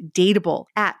code DATEABLE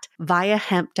at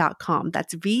viiahemp.com.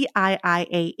 That's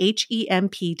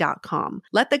VIIAHEMP.com.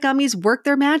 Let the gummies work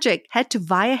their magic. Head to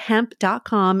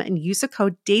viiahemp.com and use the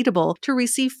code DATEABLE to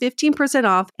receive 15%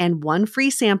 off and one free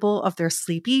sample of their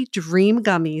Sleepy Dream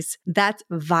gummies. That's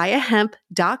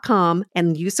viiahemp.com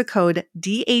and use the code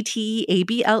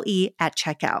DATEABLE at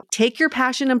checkout. Take your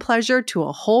passion and pleasure to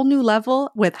a whole new level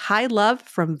with High Love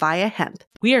from Viia Hemp.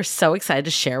 We are so excited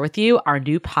to share with you our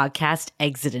new podcast,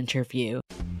 Exit Interview.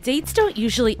 Dates don't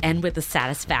usually end with a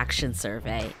satisfaction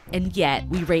survey, and yet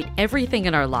we rate everything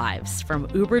in our lives, from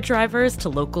Uber drivers to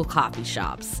local coffee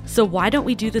shops. So why don't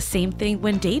we do the same thing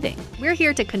when dating? We're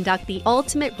here to conduct the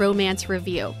ultimate romance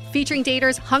review, featuring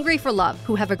daters hungry for love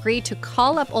who have agreed to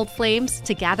call up old flames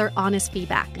to gather honest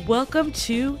feedback. Welcome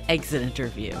to Exit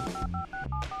Interview.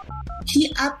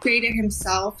 He upgraded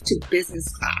himself to business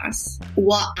class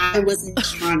while I was in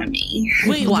economy.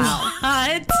 Wait, wow.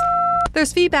 What?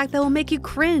 There's feedback that will make you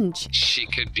cringe. She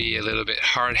could be a little bit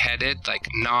hard-headed, like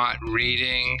not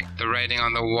reading the writing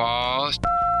on the wall.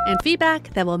 And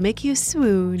feedback that will make you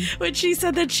swoon. When she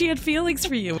said that she had feelings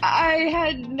for you. I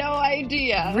had no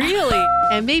idea. Really?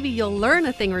 And maybe you'll learn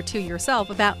a thing or two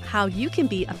yourself about how you can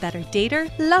be a better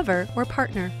dater, lover, or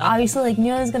partner. Obviously, like,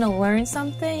 knew I was gonna learn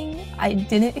something. I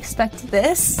didn't expect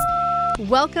this.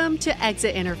 Welcome to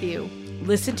Exit Interview.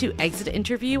 Listen to Exit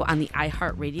Interview on the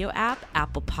iHeartRadio app,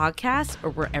 Apple Podcasts,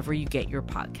 or wherever you get your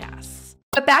podcasts.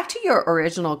 But back to your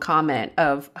original comment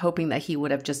of hoping that he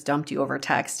would have just dumped you over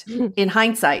text. In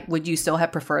hindsight, would you still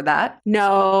have preferred that?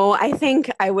 No, I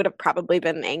think I would have probably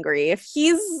been angry. If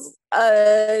he's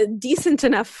a decent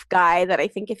enough guy that I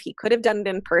think if he could have done it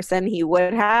in person, he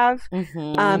would have.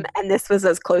 And this was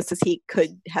as close as he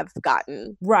could have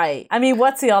gotten. Right. I mean,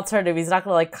 what's the alternative? He's not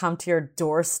going to like come to your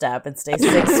doorstep and stay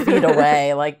 6 feet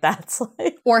away. Like that's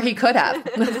like... Or he could have.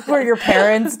 For your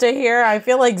parents to hear. I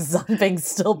feel like zumping's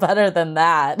still better than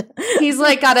that. He's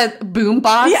like got a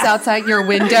boombox outside your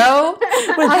window.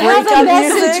 With I have a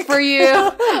message music for you.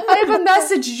 I have a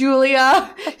message,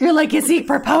 Julia. You're like, is he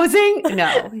proposing?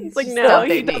 No. He's like, no,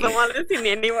 he doesn't want to see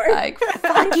me anymore. Like,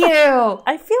 fuck you.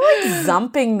 I feel like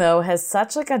zumping, though, has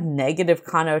such like a negative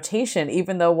connotation,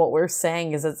 even though what we're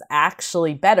saying is it's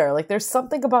actually better. Like there's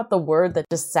something about the word that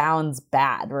just sounds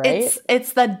bad, right?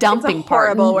 It's the dumping it's a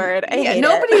horrible part. word. I hate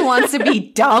nobody it. wants to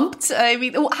be dumped. I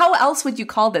mean, how else would you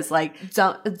call this? Like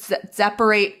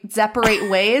separate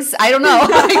ways? I don't know. Is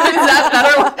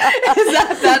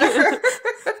that better?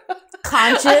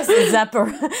 Conscious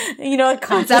separation.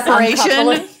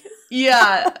 uncoupling.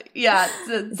 Yeah,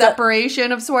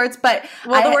 separation of sorts. But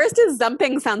the worst is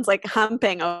zumping sounds like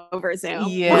humping over Zoom.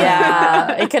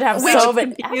 Yeah, it could have so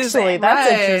many. Actually, that's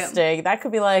right. interesting. That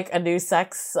could be like a new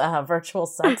virtual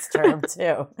sex term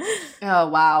too. Oh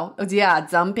wow, yeah,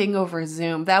 zumping over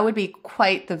Zoom. That would be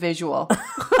quite the visual. Like,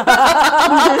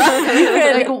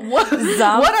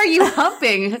 what are you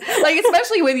humping? Like,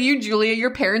 especially with you, Julia.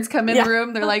 Your parents come in the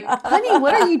room. They're like, "Honey,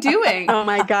 what are you doing?" Oh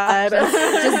my god,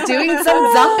 just doing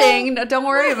some zumping. Don't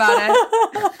worry about it.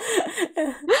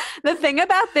 The thing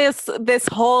about this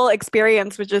whole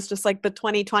experience, which is just like the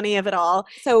 2020 of it all.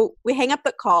 So we hang up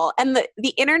the call, and the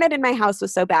internet in my house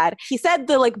was so bad. He said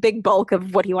the like big bulk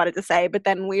of what he wanted to say, but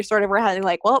then we sort of were having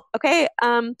like, well, okay,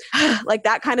 like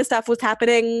that kind of stuff was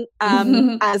happening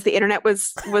as the internet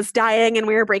was dying and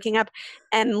we were breaking up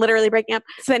and literally breaking up.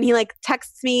 So then he like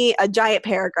texts me a giant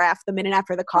paragraph the minute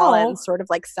after the call and sort of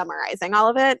like summarizing all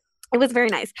of it. It was very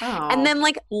nice. Oh. And then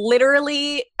like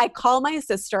literally I call my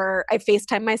sister, I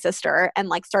FaceTime my sister and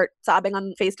like start sobbing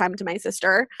on FaceTime to my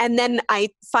sister. And then I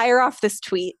fire off this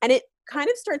tweet and it kind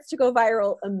of starts to go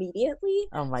viral immediately.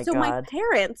 Oh my God. So my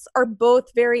parents are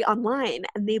both very online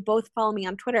and they both follow me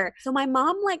on Twitter. So my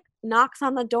mom like knocks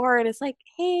on the door and is like,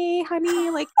 hey honey,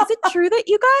 like, is it true that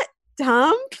you got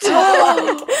dumped?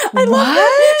 I love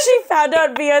that she found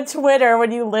out via Twitter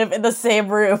when you live in the same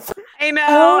roof. I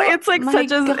know. It's like my it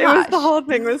was the whole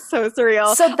thing was so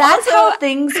surreal. So that's how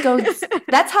things go.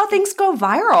 That's how things go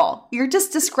viral. You're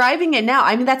just describing it now.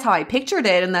 I mean, that's how I pictured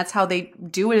it, and that's how they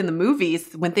do it in the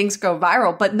movies when things go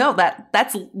viral. But no,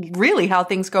 that's really how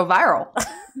things go viral.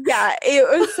 Yeah,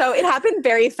 it happened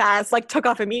very fast, like took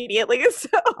off immediately. So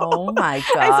oh my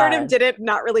God. I sort of did it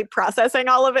not really processing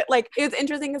all of it. Like it was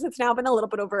interesting because it's now been a little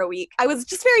bit over a week. I was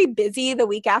just very busy the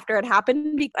week after it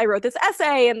happened. I wrote this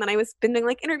essay and then I was been doing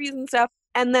like interviews and stuff.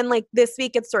 And then like this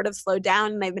week it's sort of slowed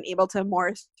down and I've been able to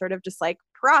more sort of just like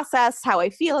process how I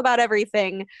feel about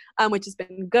everything, which has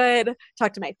been good.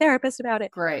 Talk to my therapist about it.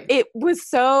 Great. It was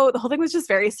the whole thing was just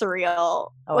very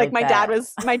surreal. Oh, like my dad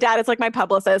is like my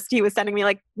publicist. He was sending me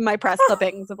like my press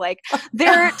clippings of like,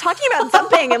 they're talking about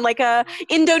something in like a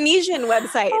Indonesian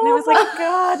website. And I was like, oh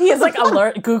God, he has like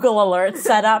Google alerts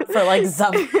set up for like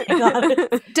something on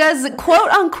it. Does quote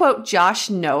unquote Josh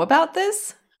know about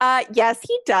this? Yes,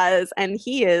 he does, and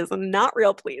he is not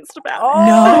real pleased about it.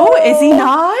 No, is he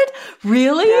not?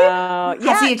 Really? No.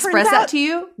 Has he expressed that to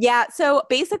you? Yeah, so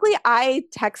basically I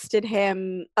texted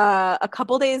him a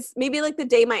couple days, maybe like the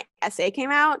day my essay came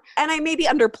out, and I maybe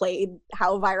underplayed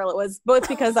how viral it was, both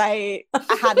because I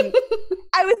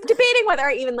I was debating whether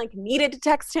I even like needed to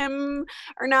text him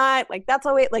or not. Like that's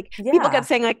always like people kept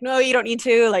saying like, no, you don't need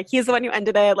to. Like he's the one who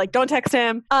ended it. Like don't text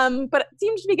him. But it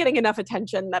seemed to be getting enough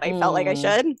attention that I felt like I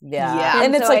should. Yeah.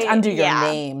 And it's so like under your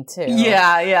name too.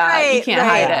 Yeah. Right, you can't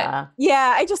hide it.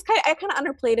 Yeah. I kind of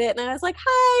underplayed it, and I was like,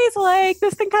 hi, so like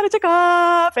this thing kind of took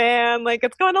off, and like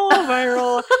it's going a little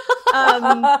viral.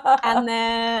 And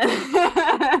then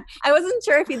I wasn't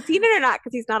sure if he'd seen it or not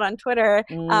because he's not on Twitter.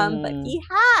 But he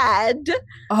had.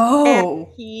 Oh. And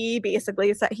he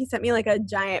basically he sent me like a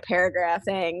giant paragraph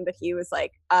saying that he was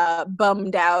like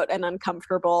bummed out and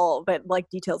uncomfortable, but like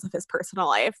details of his personal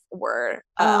life were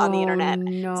on the internet.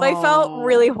 No. So I felt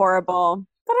really horrible.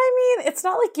 But I mean, it's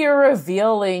not like you're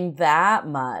revealing that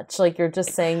much. Like you're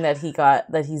just saying that he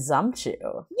zumped you.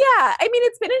 Yeah, I mean,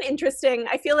 it's been an interesting.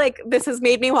 I feel like this has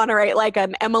made me want to write like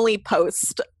an Emily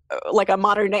post, like a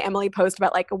modern day Emily post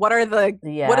about like what is the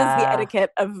etiquette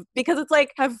of, because it's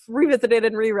like I've revisited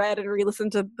and reread and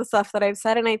re-listened to the stuff that I've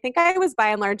said, and I think I was by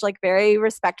and large like very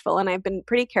respectful, and I've been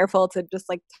pretty careful to just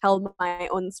like tell my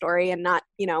own story and not,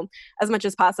 you know, as much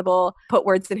as possible put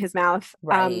words in his mouth,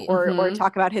 or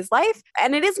talk about his life.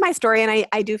 And it is my story, and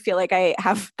I do feel like I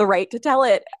have the right to tell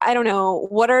it. I don't know,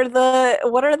 what are the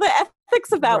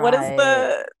ethics of that? Right. What is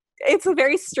the it's a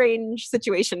very strange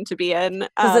situation to be in.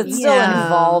 Because it still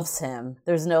involves him.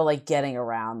 There's no like getting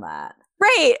around that.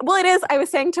 Right. Well, it is. I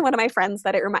was saying to one of my friends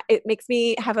that it makes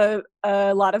me have a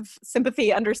lot of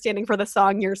sympathy, understanding for the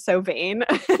song "You're So Vain,"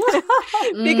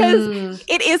 because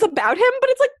it is about him, but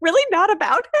it's like really not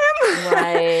about him.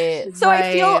 Right. So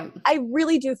I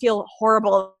really do feel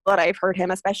horrible that I've hurt him,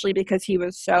 especially because he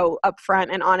was so upfront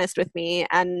and honest with me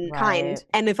and kind.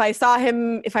 And if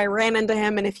I ran into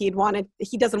him, and if he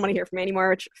doesn't want to hear from me anymore,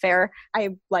 which fair, I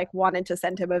like wanted to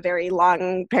send him a very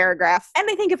long paragraph. And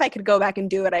I think if I could go back and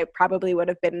do it, I probably would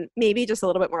have been maybe just a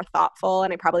little bit more thoughtful,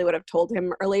 and I probably would have told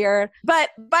him earlier.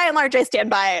 But by and large, I stand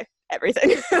by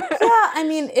everything. Yeah, I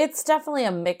mean, it's definitely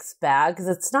a mixed bag because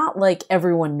it's not like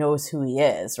everyone knows who he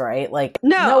is, right? Like,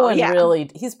 no one really,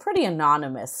 he's pretty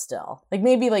anonymous still. Like,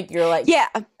 maybe like you're like,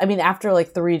 I mean, after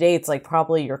like 3 dates, like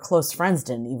probably your close friends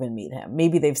didn't even meet him.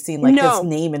 Maybe they've seen like his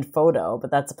name and photo,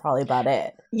 but that's probably about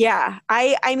it. Yeah.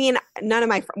 I mean, none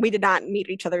of we did not meet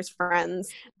each other's friends.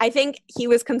 I think he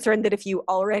was concerned that if you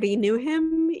already knew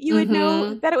him, you would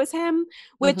know that it was him,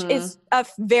 which is a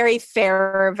very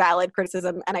fair, valid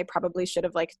criticism. And I probably should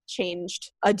have like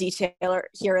changed a detail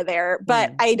here or there.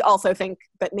 But I also think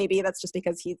that maybe that's just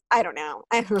because I don't know.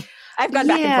 I've gone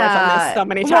back and forth on this so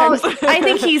many times. Well, I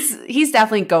think he's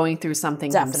definitely going through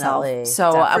something himself.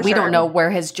 So we don't know where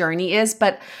his journey is,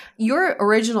 but your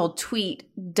original tweet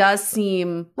does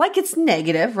seem like it's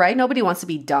negative, right? Nobody wants to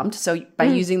be dumped. So by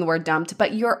using the word dumped,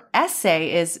 but your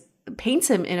essay paints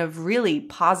him in a really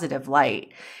positive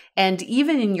light. And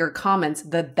even in your comments,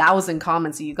 the 1,000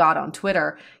 comments that you got on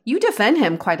Twitter, you defend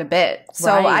him quite a bit.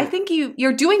 So I think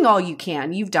you're doing all you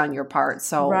can. You've done your part.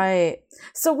 So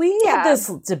So we had this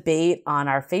debate on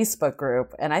our Facebook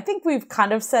group, and I think we've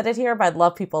kind of said it here, but I'd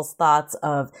love people's thoughts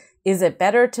of, is it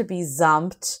better to be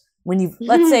zumped when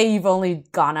let's say you've only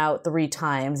gone out 3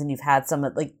 times and you've had some,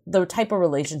 like the type of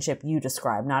relationship you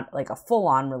describe, not like a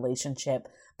full-on relationship,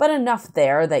 but enough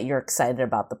there that you're excited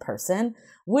about the person.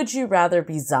 Would you rather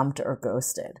be zumped or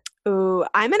ghosted? Ooh,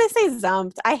 I'm going to say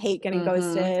zumped. I hate getting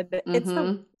ghosted. It's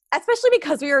especially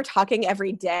because we were talking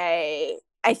every day.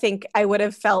 I think I would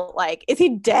have felt like, is he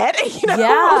dead? You know?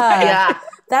 Yeah.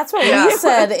 That's what we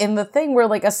said in the thing. We're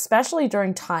like, especially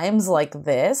during times like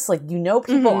this, like, you know,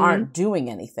 people aren't doing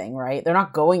anything, right? They're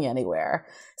not going anywhere.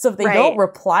 So if they don't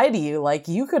reply to you, like,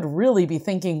 you could really be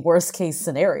thinking worst case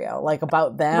scenario, like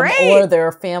about them or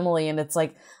their family. And it's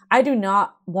like, I do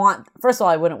not want, first of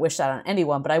all, I wouldn't wish that on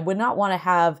anyone, but I would not want to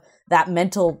have that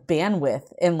mental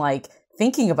bandwidth in like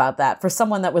thinking about that for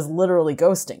someone that was literally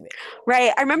ghosting me.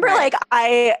 Right. I remember like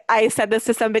I said this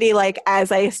to somebody like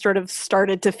as I sort of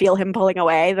started to feel him pulling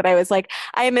away, that I was like,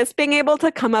 I miss being able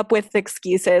to come up with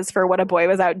excuses for what a boy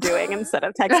was out doing instead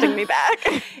of texting me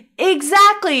back.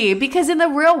 Exactly. Because in the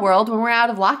real world, when we're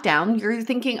out of lockdown, you're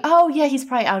thinking, oh yeah, he's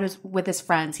probably out with his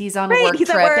friends. He's on a work trip.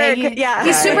 At work.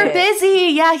 He's super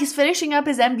busy. Yeah, he's finishing up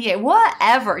his MBA.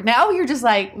 Whatever. Now you're just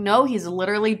like, no, he's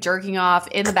literally jerking off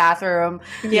in the bathroom.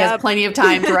 He has plenty of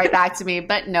time to write back to me,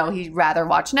 but no, he'd rather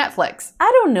watch Netflix.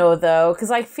 I don't know though, because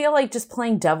I feel like just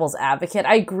playing devil's advocate,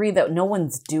 I agree that no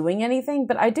one's doing anything,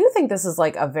 but I do think this is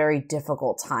like a very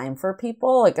difficult time for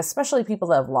people, like especially people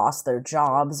that have lost their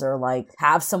jobs or like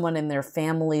have someone in their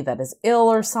family that is ill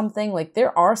or something. Like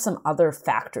there are some other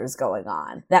factors going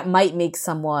on that might make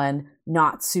someone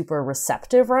not super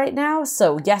receptive right now.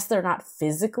 So yes, they're not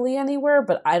physically anywhere,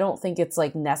 but I don't think it's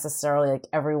like necessarily like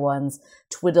everyone's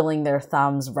twiddling their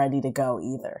thumbs ready to go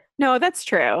either. No, that's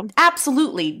true.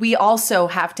 Absolutely. We also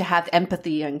have to have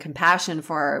empathy and compassion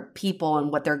for people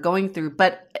and what they're going through,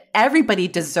 but everybody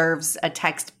deserves a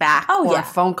text back or a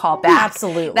phone call back.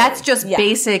 Absolutely. That's just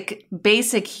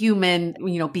basic human,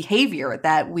 behavior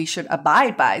that we should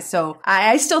abide by. So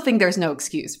I still think there's no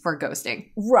excuse for ghosting.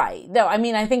 Right. No, I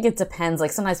mean, I think it depends.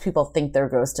 Like sometimes people think they're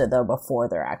ghosted though before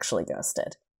they're actually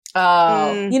ghosted.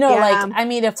 Oh, like, I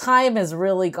mean, if time has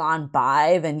really gone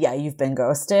by, then yeah, you've been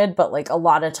ghosted. But like a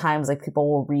lot of times, like people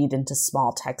will read into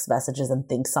small text messages and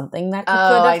think something that could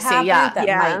have happened that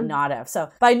might not have. So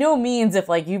by no means, if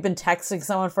like you've been texting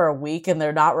someone for a week and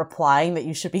they're not replying, that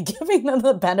you should be giving them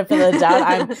the benefit of the doubt.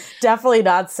 I'm definitely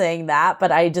not saying that.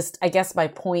 But I guess my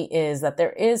point is that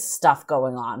there is stuff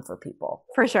going on for people.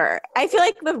 For sure. I feel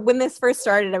like when this first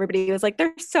started, everybody was like,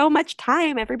 there's so much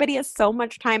time. Everybody has so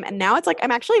much time. And now it's like,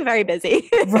 I'm actually very busy.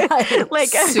 Right. Like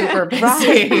super busy.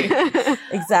 Right.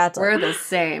 Exactly. We're the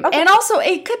same. Okay. And also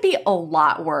it could be a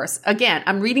lot worse. Again,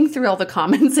 I'm reading through all the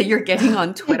comments that you're getting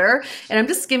on Twitter and I'm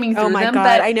just skimming through them. God,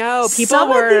 but I know. People some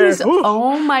were of these,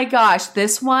 oh my gosh,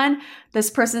 this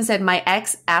person said, my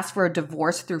ex asked for a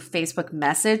divorce through Facebook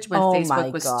message when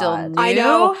Facebook was still new. I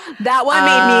know. That one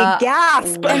made me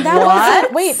gasp. And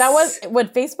that was when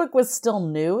Facebook was still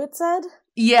new, it said?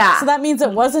 Yeah. So that means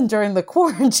it wasn't during the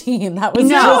quarantine. That was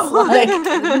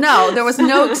no, there was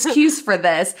no excuse for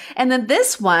this. And then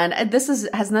this one,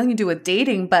 has nothing to do with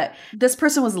dating, but this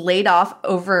person was laid off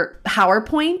over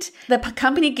PowerPoint. The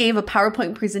company gave a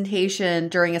PowerPoint presentation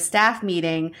during a staff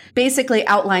meeting, basically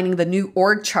outlining the new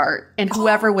org chart. And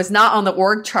whoever was not on the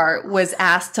org chart was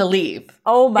asked to leave.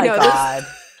 Oh my God.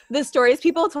 The stories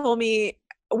people told me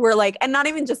were like, and not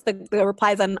even just the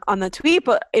replies on the tweet,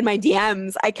 but in my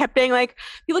DMs, I kept being like,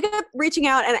 people kept reaching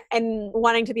out and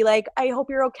wanting to be like, I hope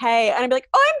you're okay. And I'd be like,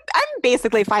 oh, I'm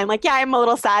basically fine. Like, yeah, I'm a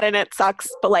little sad and it sucks,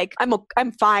 but like,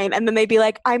 I'm fine. And then they'd be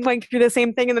like, I'm going through the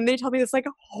same thing. And then they tell me this like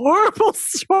horrible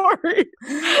story.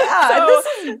 Yeah, so, this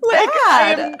is like,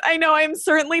 bad. I know I'm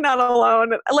certainly not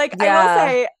alone. Like, I will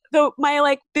say, so my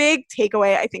like big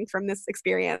takeaway, I think, from this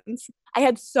experience, I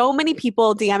had so many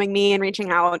people DMing me and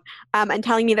reaching out and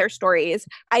telling me their stories.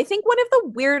 I think one of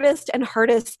the weirdest and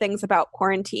hardest things about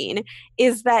quarantine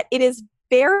is that it is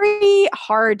very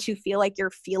hard to feel like your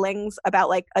feelings about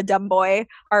like a dumb boy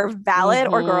are valid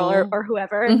or girl or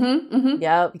whoever.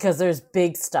 Yeah, because there's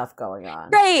big stuff going on.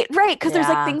 Right. Because there's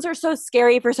like things are so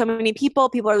scary for so many people.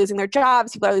 People are losing their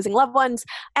jobs. People are losing loved ones.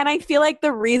 And I feel like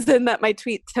the reason that my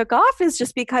tweet took off is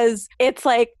just because it's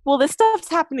like, well, this stuff's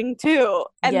happening too.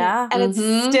 And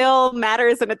it still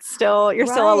matters and it's still, you're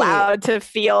still allowed to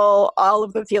feel all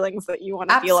of the feelings that you want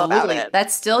to feel about it.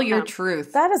 That's still your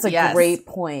truth. That is a great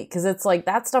point because it's like,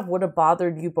 that stuff would have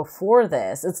bothered you before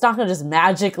this. It's not going to just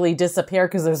magically disappear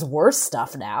because there's worse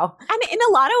stuff now. And in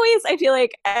a lot of ways, I feel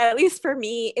like, at least for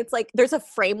me, it's like there's a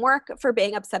framework for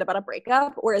being upset about a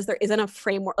breakup, whereas there isn't a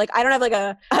framework. Like, I don't have like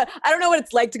I don't know what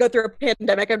it's like to go through a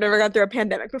pandemic. I've never gone through a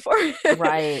pandemic before.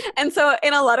 Right. And so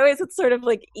in a lot of ways, it's sort of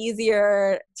like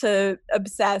easier to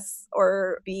obsess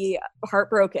or be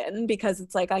heartbroken because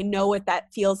it's like, I know what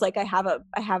that feels like. I have a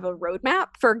roadmap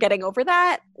for getting over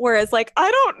that. Whereas like,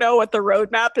 I don't know what the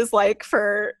roadmap is like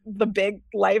for the big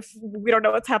life. We don't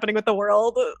know what's happening with the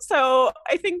world. So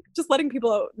I think just letting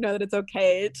people know that it's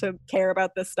okay to care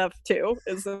about this stuff too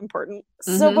is important.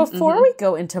 So before we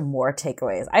go into more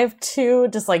takeaways, I have two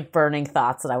just like burning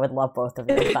thoughts that I would love both of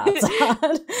your thoughts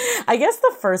on. I guess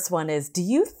the first one is, do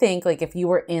you think like if you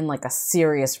were in like a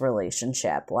serious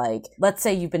relationship, like let's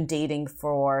say you've been dating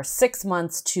for 6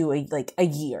 months to a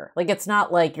year, like it's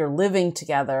not like you're living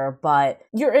together, but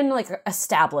you're in like an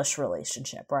established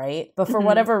relationship, right? But for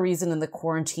whatever reason in the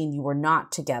quarantine, you were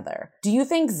not together. Do you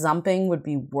think zumping would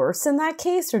be worse in that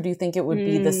case? Or do you think it would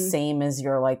be the same as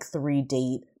your like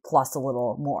 3-date plus a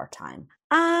little more time?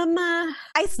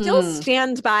 I still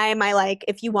stand by my, like,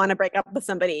 if you want to break up with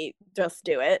somebody, just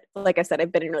do it. Like I said,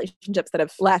 I've been in relationships that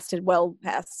have lasted well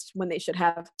past when they should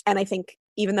have. And I think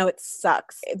even though it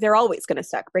sucks, they're always going to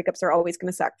suck. Breakups are always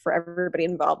going to suck for everybody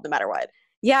involved, no matter what.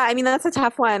 Yeah, I mean, that's a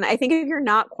tough one. I think if you're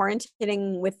not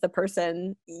quarantining with the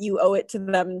person, you owe it to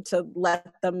them to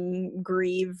let them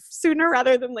grieve sooner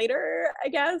rather than later, I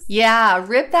guess. Yeah,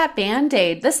 rip that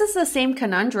Band-Aid. This is the same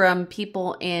conundrum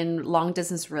people in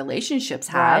long-distance relationships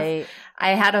have. Right.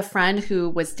 I had a friend who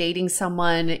was dating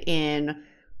someone in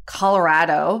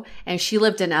Colorado and she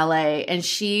lived in LA, and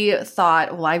she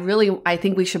thought, well, I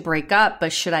think we should break up,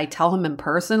 but should I tell him in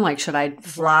person? Like, should I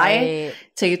fly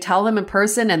to tell him in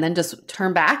person and then just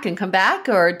turn back and come back?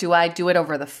 Or do I do it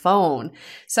over the phone?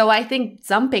 So I think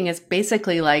zumping is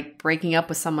basically like breaking up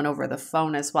with someone over the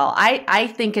phone as well. I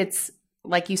think it's,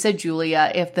 like you said,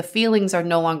 Julia, if the feelings are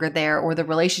no longer there or the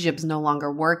relationship is no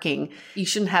longer working, you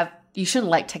shouldn't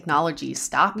let technology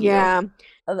stop you. Yeah.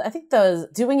 I think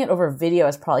doing it over video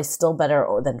is probably still better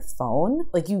than phone.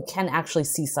 Like, you can actually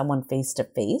see someone face to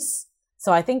face.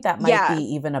 So I think that might be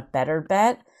even a better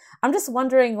bet. I'm just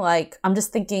wondering, like, I'm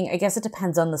just thinking, I guess it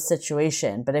depends on the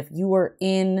situation. But if you were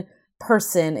in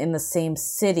person in the same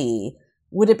city,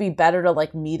 would it be better to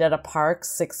like meet at a park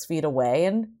 6 feet away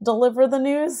and deliver the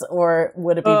news? Or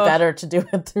would it be better to do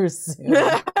it through Zoom?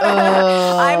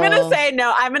 I'm going to say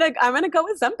no. I'm going to go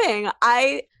with zumping.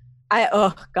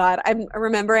 Oh God, I'm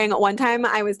remembering one time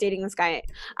I was dating this guy.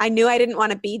 I knew I didn't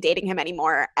want to be dating him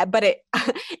anymore, but it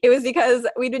was because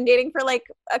we'd been dating for like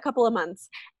a couple of months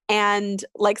and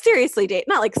like seriously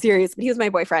not like serious, but he was my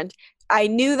boyfriend. I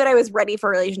knew that I was ready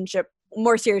for a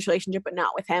more serious relationship, but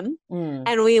not with him.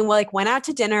 And we like went out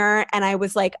to dinner and I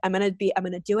was like, I'm going to do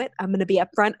it. I'm going to be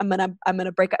upfront. I'm going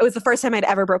to break up. It was the first time I'd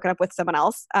ever broken up with someone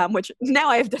else, which now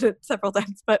I've done it several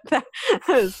times, but that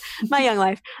was my young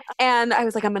life. And I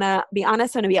was like, I'm going to be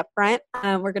honest. I'm going to be upfront.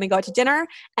 We're going to go out to dinner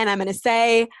and I'm going to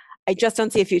say, I just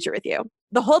don't see a future with you.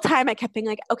 The whole time I kept being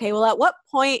like, okay, well, at what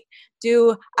point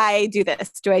do I do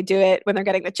this? Do I do it when they're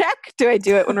getting the check? Do I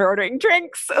do it when we're ordering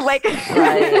drinks? Like, it's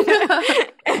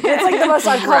like the most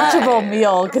uncomfortable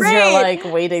meal because you're like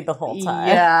waiting the whole time.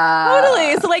 Yeah,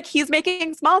 totally. So like he's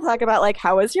making small talk about like,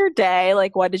 how was your day?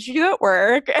 Like, what did you do at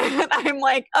work? And I'm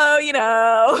like,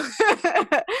 oh,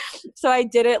 So I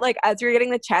did it like as we were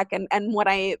getting the check, and what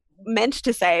I meant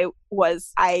to say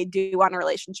was, I do want a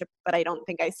relationship, but I don't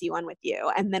think I see one with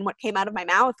you. And then what came out of my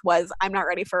mouth was, I'm not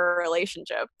ready for a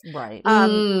relationship. Right.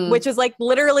 Which is like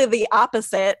literally the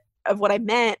opposite of what I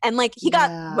meant. And like he got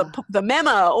the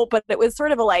memo, but it was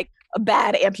sort of a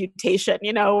bad amputation,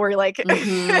 where like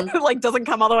like doesn't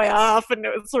come all the way off, and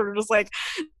it was sort of just like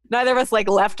neither of us like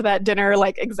left that dinner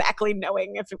like exactly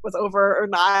knowing if it was over or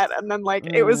not, and then like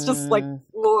it was just like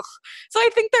ugh. So I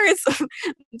think there is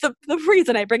the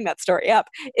reason I bring that story up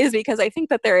is because I think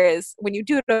that there is, when you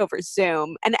do it over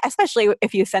Zoom, and especially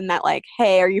if you send that like,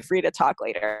 hey, are you free to talk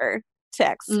later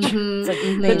text,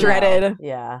 the dreaded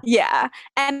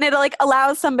and it like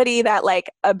allows somebody that like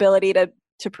ability to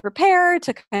prepare,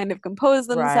 to kind of compose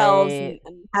themselves and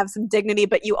have some dignity,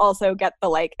 but you also get the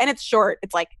like, and it's short,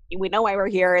 it's like, we know why we're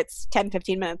here, it's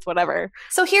 10-15 minutes, whatever.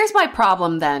 So here's my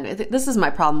problem then. This is my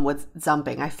problem with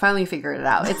zumping. I finally figured it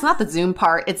out. It's not the Zoom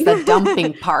part, it's the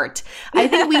dumping part. I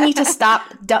think we need to stop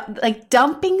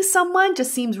dumping someone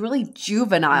just seems really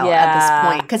juvenile at this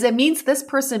point, because it means this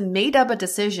person made up a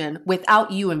decision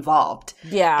without you involved.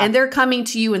 Yeah. And they're coming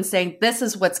to you and saying, this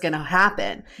is what's going to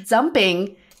happen.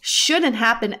 Zumping shouldn't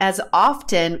happen as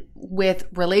often with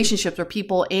relationships or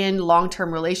people in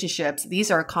long-term relationships. These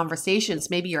are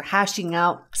conversations. Maybe you're hashing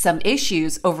out some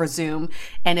issues over Zoom,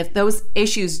 and if those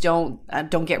issues don't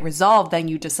get resolved, then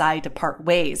you decide to part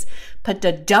ways. But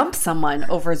to dump someone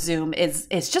over Zoom is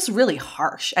just really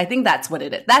harsh. I think that's what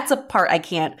it is. That's a part I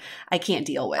can't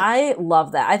deal with. I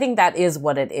love that. I think that is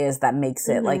what it is that makes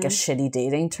it like a shitty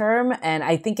dating term, and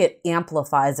I think it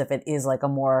amplifies if it is like a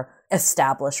more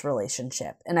established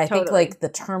relationship. And I think like the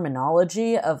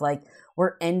terminology of like,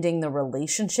 we're ending the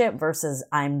relationship versus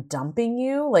I'm dumping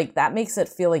you, like that makes it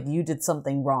feel like you did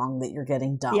something wrong that you're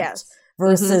getting dumped. Yes.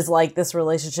 Versus like, this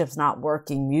relationship's not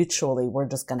working mutually, we're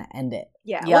just going to end it.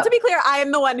 Yeah. Well, to be clear, I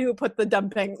am the one who put the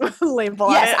dumping label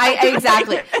on it. Yes,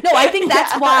 exactly. No, I think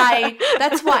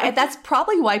that's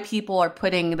probably why people are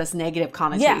putting this negative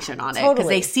connotation on it, because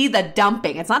they see the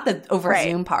dumping. It's not the over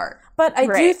Zoom part. But I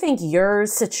do think your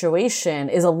situation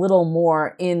is a little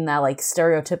more in that like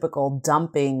stereotypical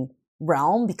dumping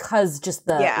realm, because just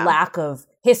the lack of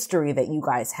history that you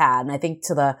guys had. And I think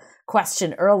to the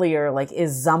question earlier, like,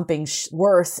 is zumping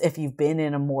worse if you've been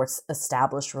in a more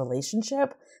established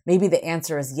relationship? Maybe the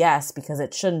answer is yes, because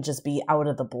it shouldn't just be out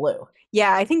of the blue.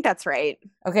 Yeah, I think that's right.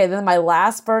 Okay, then my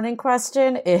last burning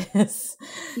question is,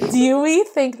 do we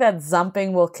think that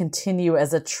zumping will continue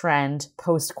as a trend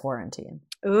post-quarantine?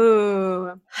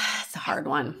 Ooh. It's a hard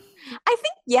one. I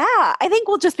think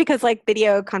well, just because like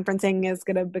video conferencing is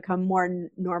going to become more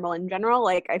normal in general,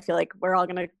 like I feel like we're all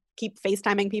going to keep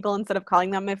FaceTiming people instead of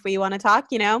calling them if we want to talk,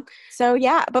 So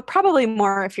yeah, but probably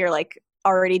more if you're like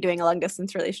already doing a long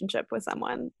distance relationship with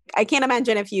someone. I can't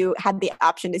imagine if you had the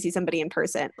option to see somebody in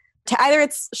person. Either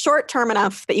it's short term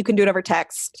enough that you can do it over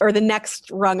text, or the next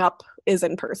rung up is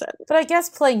in person. But I guess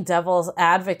playing devil's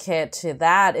advocate to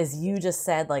that is you just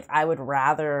said, like, I would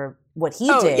rather what he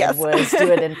did was do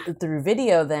it through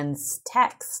video than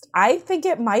text. I think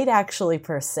it might actually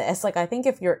persist. Like, I think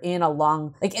if you're in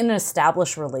in an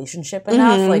established relationship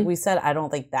enough, like we said, I don't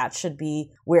think that should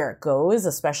be where it goes,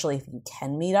 especially if you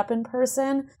can meet up in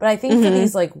person. But I think for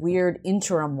these like weird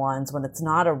interim ones, when it's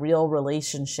not a real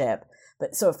relationship,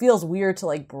 but so it feels weird to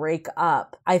like break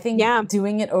up, I think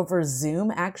doing it over Zoom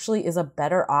actually is a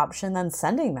better option than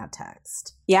sending that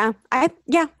text. Yeah, I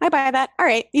buy that. All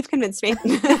right, you've convinced me.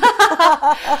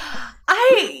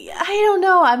 I don't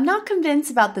know. I'm not convinced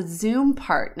about the Zoom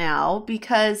part now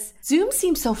because Zoom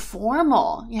seems so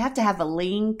formal. You have to have a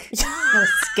link, you gotta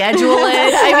schedule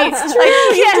it. I mean, it's true.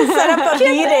 You have to set up a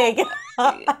meeting.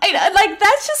 Like,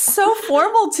 that's just so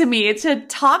formal to me to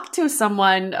talk to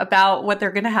someone about what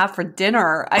they're going to have for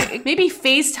dinner. Maybe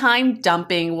FaceTime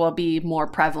dumping will be more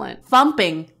prevalent.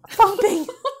 Thumping.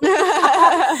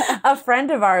 A friend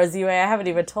of ours, Yue, I haven't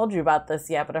even told you about this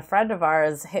yet, but a friend of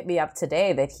ours hit me up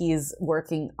today that he's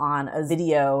working on a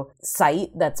video site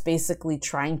that's basically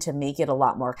trying to make it a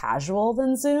lot more casual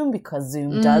than Zoom, because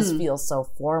Zoom does feel so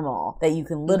formal that you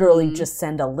can literally just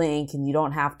send a link and you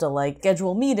don't have to like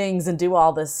schedule meetings and do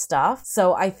all this stuff.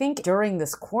 So I think during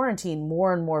this quarantine,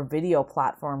 more and more video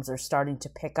platforms are starting to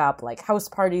pick up, like house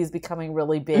parties becoming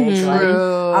really big, like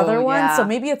other ones. Yeah. So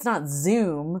maybe it's not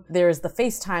Zoom. There's the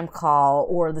FaceTime call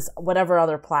or this whatever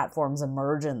other platforms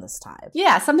emerge in this time.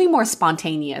 Yeah, something more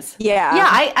spontaneous. Yeah.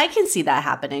 Yeah, I can see that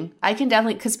happening. I can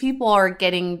definitely, because people are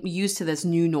getting used to this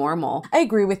new normal. I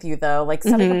agree with you though. Like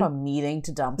setting up a meeting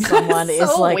to dump someone is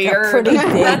like weird. A pretty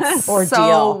big ordeal.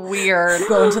 So weird.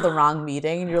 Go into the wrong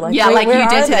meeting and you're like, yeah, like you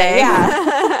did today.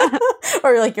 Yeah.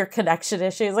 Or like your connection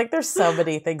issues. Like there's so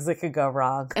many things that could go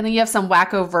wrong. And then you have some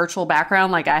wacko virtual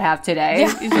background like I have today.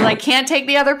 Yeah. You're like, can't take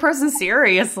the other person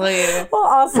seriously. Well,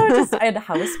 also just at a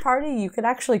house party, you could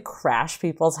actually crash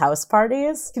people's house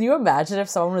parties. Can you imagine if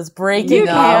someone was breaking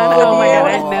up? Oh my God,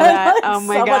 I know that. Oh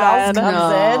my God. Someone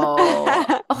else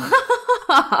comes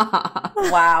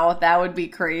in. Wow, that would be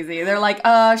crazy. They're like,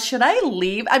 should I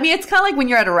leave? I mean, it's kind of like when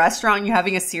you're at a restaurant and you're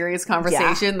having a serious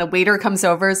conversation. The waiter comes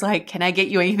over, is like, can I get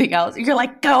you anything else? You're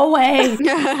like, go away.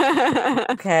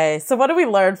 Okay, so what do we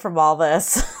learn from all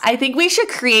this? I think we should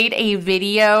create a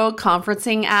video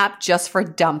conferencing app just for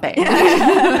dumping.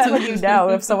 That's when you know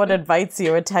if someone invites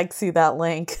you and texts you that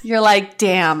link. You're like,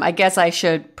 damn, I guess I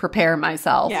should prepare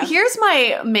myself. Yeah. Here's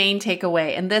my main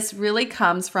takeaway, and this really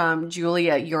comes from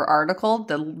Julia, your article,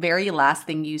 the very last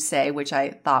thing you say, which I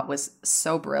thought was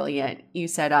so brilliant. You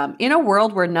said, in a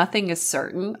world where nothing is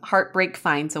certain, heartbreak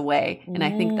finds a way. And I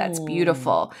think that's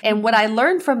beautiful. And what I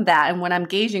learned from that and what I'm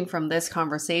gauging from this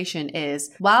conversation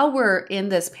is while we're in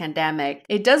this pandemic,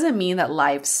 it doesn't mean that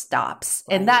life stops.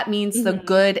 Right. And that means the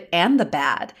good and the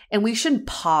bad. And we shouldn't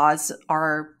pause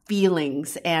our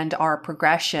feelings and our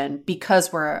progression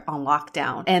because we're on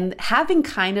lockdown. And having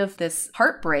kind of this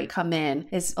heartbreak come in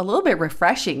is a little bit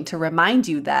refreshing to remind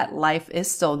you that life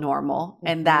is still normal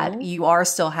and that you are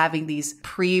still having these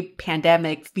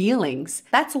pre-pandemic feelings.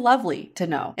 That's lovely to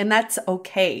know. And that's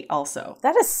okay also.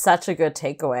 That is such a good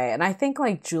takeaway. And I think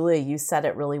like Julia, you said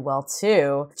it really well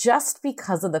too. Just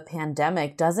because of the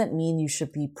pandemic doesn't mean you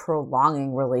should be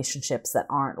prolonging relationships that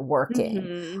aren't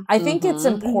working. I think it's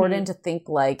important to think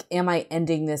like, am I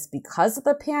ending this because of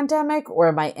the pandemic or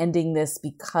am I ending this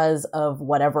because of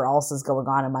whatever else is going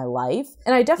on in my life?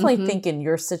 And I definitely think in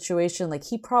your situation, like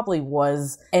he probably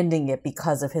was ending it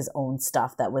because of his own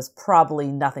stuff that was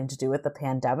probably nothing to do with the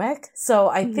pandemic. So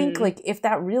I think like if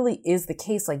that really is the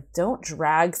case, like don't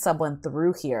drag someone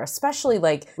through here, especially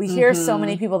like we hear so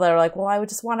many people that are like, well, I would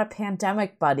just want a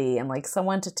pandemic buddy and like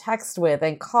someone to text with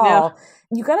and call. Yeah.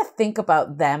 You got to think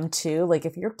about them too. Like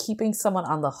if you're keeping someone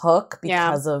on the hook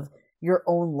because of your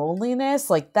own loneliness,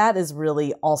 like that is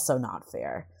really also not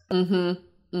fair.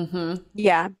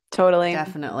 Yeah, totally.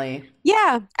 Definitely.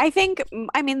 Yeah, I think,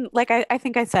 I mean, like, I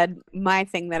think I said my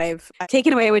thing that I've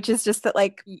taken away, which is just that,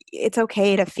 like, it's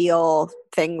okay to feel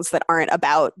things that aren't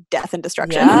about death and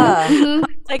destruction. Yeah.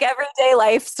 Like, everyday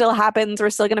life still happens.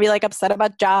 We're still going to be, like, upset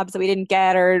about jobs that we didn't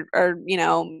get or, you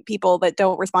know, people that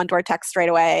don't respond to our text right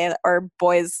away or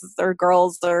boys or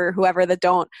girls or whoever that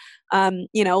don't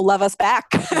love us back.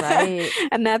 Right.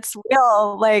 And that's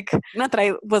real. Like, not that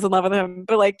I was in love with him,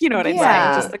 but like, you know what I'm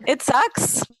saying? Just like, it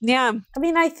sucks. Yeah. I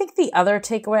mean, I think the other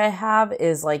takeaway I have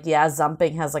is like, yeah,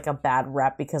 zumping has like a bad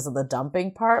rep because of the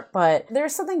dumping part, but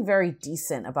there's something very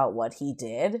decent about what he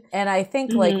did. And I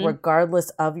think like regardless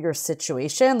of your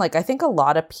situation, like I think a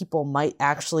lot of people might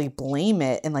actually blame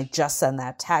it and like just send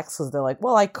that text because they're like,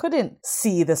 well, I couldn't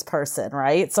see this person,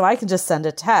 right? So I can just send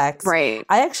a text. Right.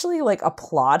 I actually like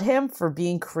applaud him for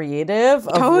being creative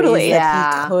of ways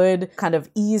that he could kind of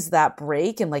ease that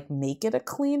break and like make it a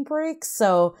clean break.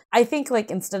 So I think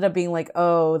like instead of being like,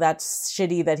 oh, that's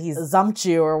shitty that he's zumped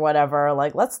you or whatever,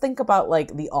 like let's think about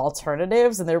like the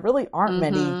alternatives, and there really aren't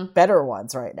many better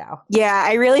ones right now. Yeah,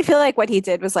 I really feel like what he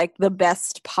did was like the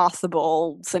best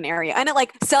possible scenario. And it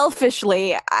like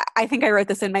selfishly, I think I wrote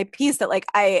this in my piece that like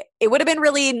it would have been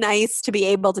really nice to be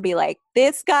able to be like,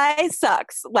 this guy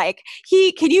sucks. Like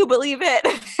can you believe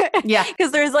it? Yeah.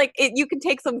 Because there's like, you can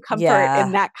take some comfort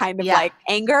in that kind of like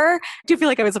anger. I do feel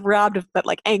like I was robbed of that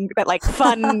like that like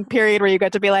fun period where you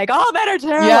get to be like, oh, men are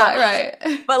terrible. Yeah,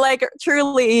 right. But like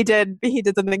truly he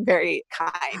did something very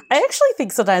kind. I actually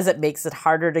think sometimes it makes it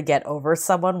harder to get over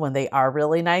someone when they are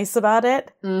really nice about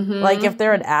it. Like if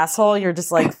they're an asshole, you're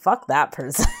just like, fuck that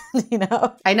person, you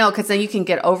know? I know, because then you can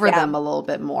get over them a little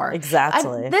bit more.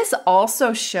 Exactly. This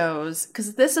also shows,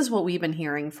 because this is what we've been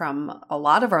hearing from a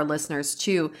lot of our listeners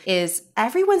too, is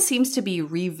everyone seems to be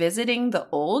revisiting the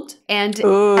old. And at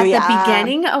the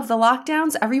beginning of the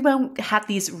lockdowns, everyone had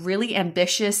these really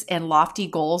ambitious and lofty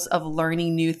goals of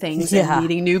learning new things and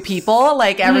meeting new people.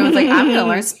 Like everyone's like, I'm going to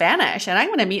learn Spanish and I'm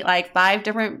going to meet like 5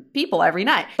 different people every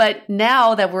night. But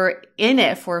now that we're in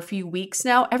it for a few weeks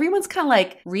now, everyone's kind of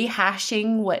like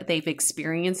rehashing what they've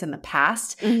experienced in the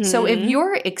past. So if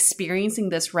you're experiencing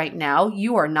this right now,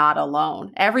 you are not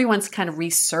alone. Everyone's kind of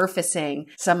resurfacing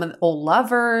some of the old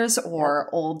lovers or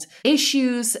old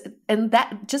issues, and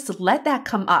that just let that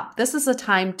come up. This is a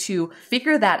time to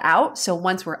figure that out. So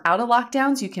once we're out of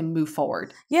lockdowns, you can move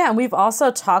forward. Yeah. And we've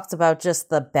also talked about just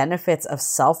the benefits of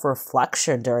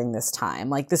self-reflection during this time.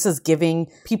 Like this is giving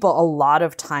people a lot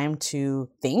of time to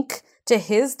think. To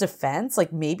his defense,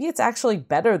 like maybe it's actually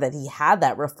better that he had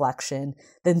that reflection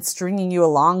than stringing you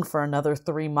along for another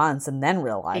 3 months and then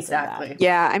realizing that.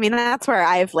 Yeah, I mean, that's where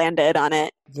I've landed on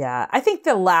it. Yeah, I think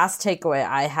the last takeaway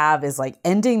I have is like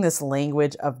ending this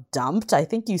language of dumped. I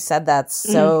think you said that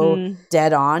so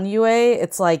dead on, Yue.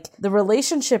 It's like the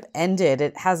relationship ended.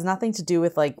 It has nothing to do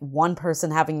with like one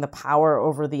person having the power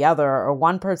over the other or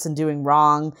one person doing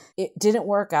wrong. It didn't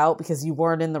work out because you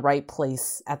weren't in the right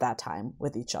place at that time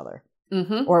with each other.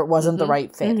 Or it wasn't the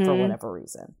right fit for whatever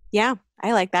reason. Yeah,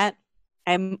 I like that.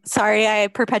 I'm sorry I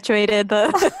perpetuated the...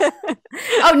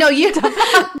 Oh, no, you don't.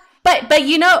 But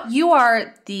you know, you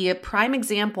are the prime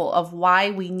example of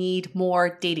why we need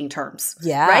more dating terms.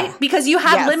 Yeah. Right? Because you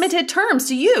have limited terms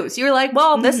to use. You're like,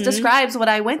 well, this describes what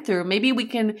I went through. Maybe we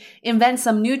can invent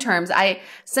some new terms.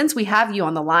 Since we have you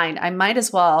on the line, I might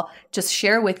as well just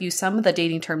share with you some of the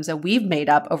dating terms that we've made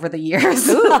up over the years.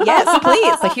 Ooh, yes,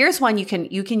 please. But here's one you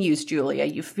can use, Julia.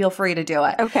 You feel free to do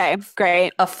it. Okay,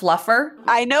 great. A fluffer.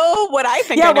 I know what I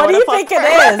think. Yeah, what do you think it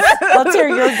is? Let's hear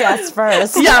your guess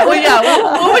first. Yeah,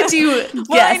 what would you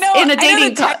guess in a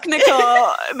dating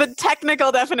the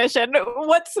technical definition?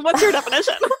 What's your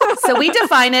definition? So we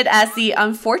define it as the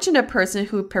unfortunate person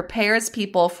who prepares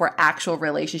people for actual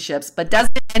relationships but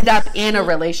doesn't end up in a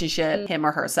relationship, him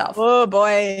or herself. Oh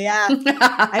boy, yeah.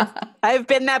 I've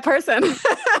been that person.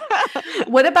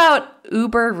 What about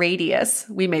Uber radius?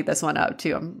 We made this one up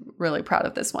too. I'm really proud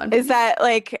of this one. Is that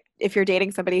like if you're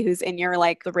dating somebody who's in your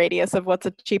like the radius of what's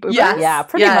a cheap Uber? Yeah,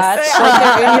 pretty much.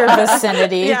 Like they're in your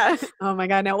vicinity. Yeah. Oh my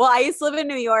God, no. Well, I used to live in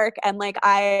New York, and like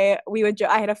I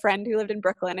had a friend who lived in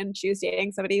Brooklyn, and she was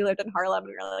dating somebody who lived in Harlem, and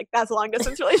we were like, that's a long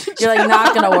distance relationship. You're like,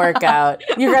 not gonna work out.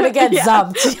 You're gonna get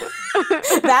zumped.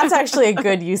 That's actually a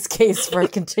good use case for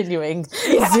continuing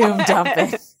Zoom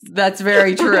dumping. That's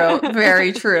very true.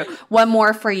 Very true. One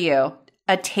more for you.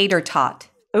 A tater tot.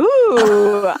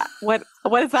 Ooh, what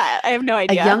is that? I have no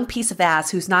idea. A young piece of ass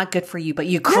who's not good for you, but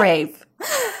you crave.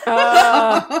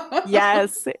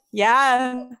 Yes.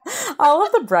 Yeah. All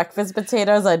of the breakfast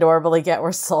potatoes I normally get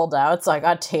were sold out, so I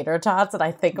got tater tots, and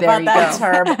I think about that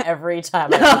term every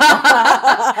time.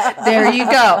 There you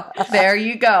go. There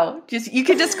you go. You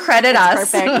can just credit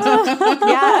us. Perfect.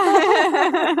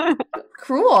 Yeah.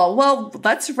 Cool. Well,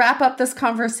 let's wrap up this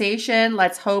conversation.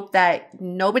 Let's hope that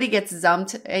nobody gets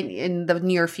zumped in the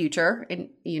near future. And,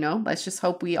 let's just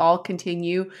hope we all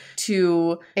continue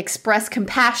to express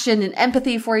compassion and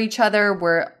empathy for each other.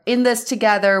 We're in this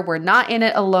together. We're not in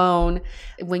it alone.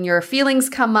 When your feelings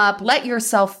come up, let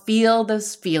yourself feel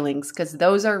those feelings because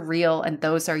those are real and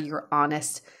those are your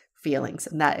honest feelings.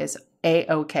 And that is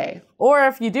A-okay. Or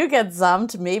if you do get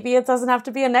zumped, maybe it doesn't have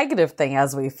to be a negative thing,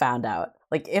 as we found out.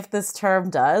 Like if this term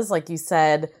does, like you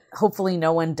said, hopefully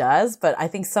no one does. But I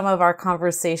think some of our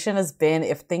conversation has been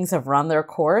if things have run their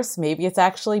course, maybe it's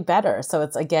actually better. So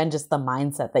it's, again, just the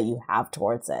mindset that you have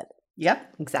towards it.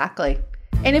 Yep, exactly.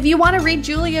 And if you want to read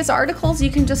Julia's articles,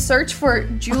 you can just search for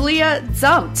Julia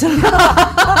Zumped.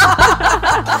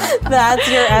 That's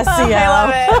your SEO. I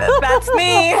love it. That's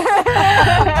me.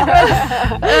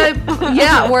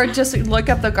 Yeah, or just look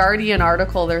up the Guardian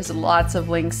article. There's lots of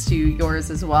links to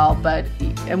yours as well.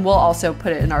 And we'll also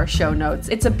put it in our show notes.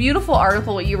 It's a beautiful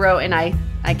article what you wrote, and I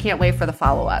can't wait for the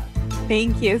follow-up.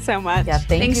 Thank you so much. Yeah,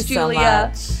 thanks, Julia.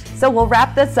 So much. So we'll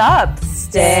wrap this up.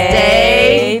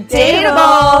 Stay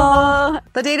Dateable!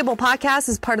 The Dateable Podcast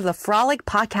is part of the Frolic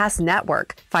Podcast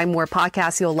Network. Find more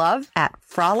podcasts you'll love at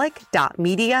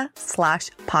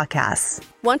frolic.media/podcasts.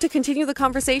 Want to continue the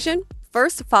conversation?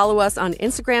 First, follow us on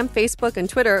Instagram, Facebook, and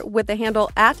Twitter with the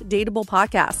handle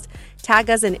 @DateablePodcast. Tag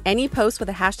us in any post with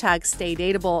the hashtag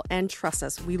StayDateable, and trust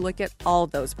us, we look at all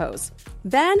of those posts.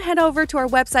 Then head over to our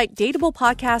website,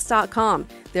 dateablepodcast.com.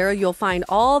 There you'll find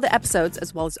all the episodes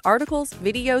as well as articles,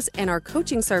 videos, and our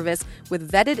coaching service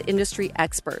with vetted industry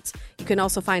experts. You can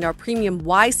also find our premium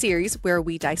Why series where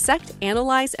we dissect,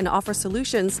 analyze, and offer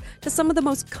solutions to some of the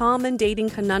most common dating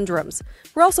conundrums.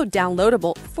 We're also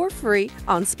downloadable for free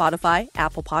on Spotify,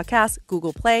 Apple Podcasts,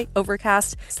 Google Play,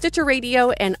 Overcast, Stitcher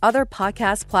Radio, and other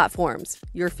podcast platforms.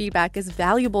 Your feedback is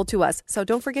valuable to us, so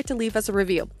don't forget to leave us a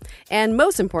review. And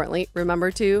most importantly,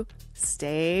 remember to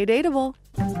stay dateable.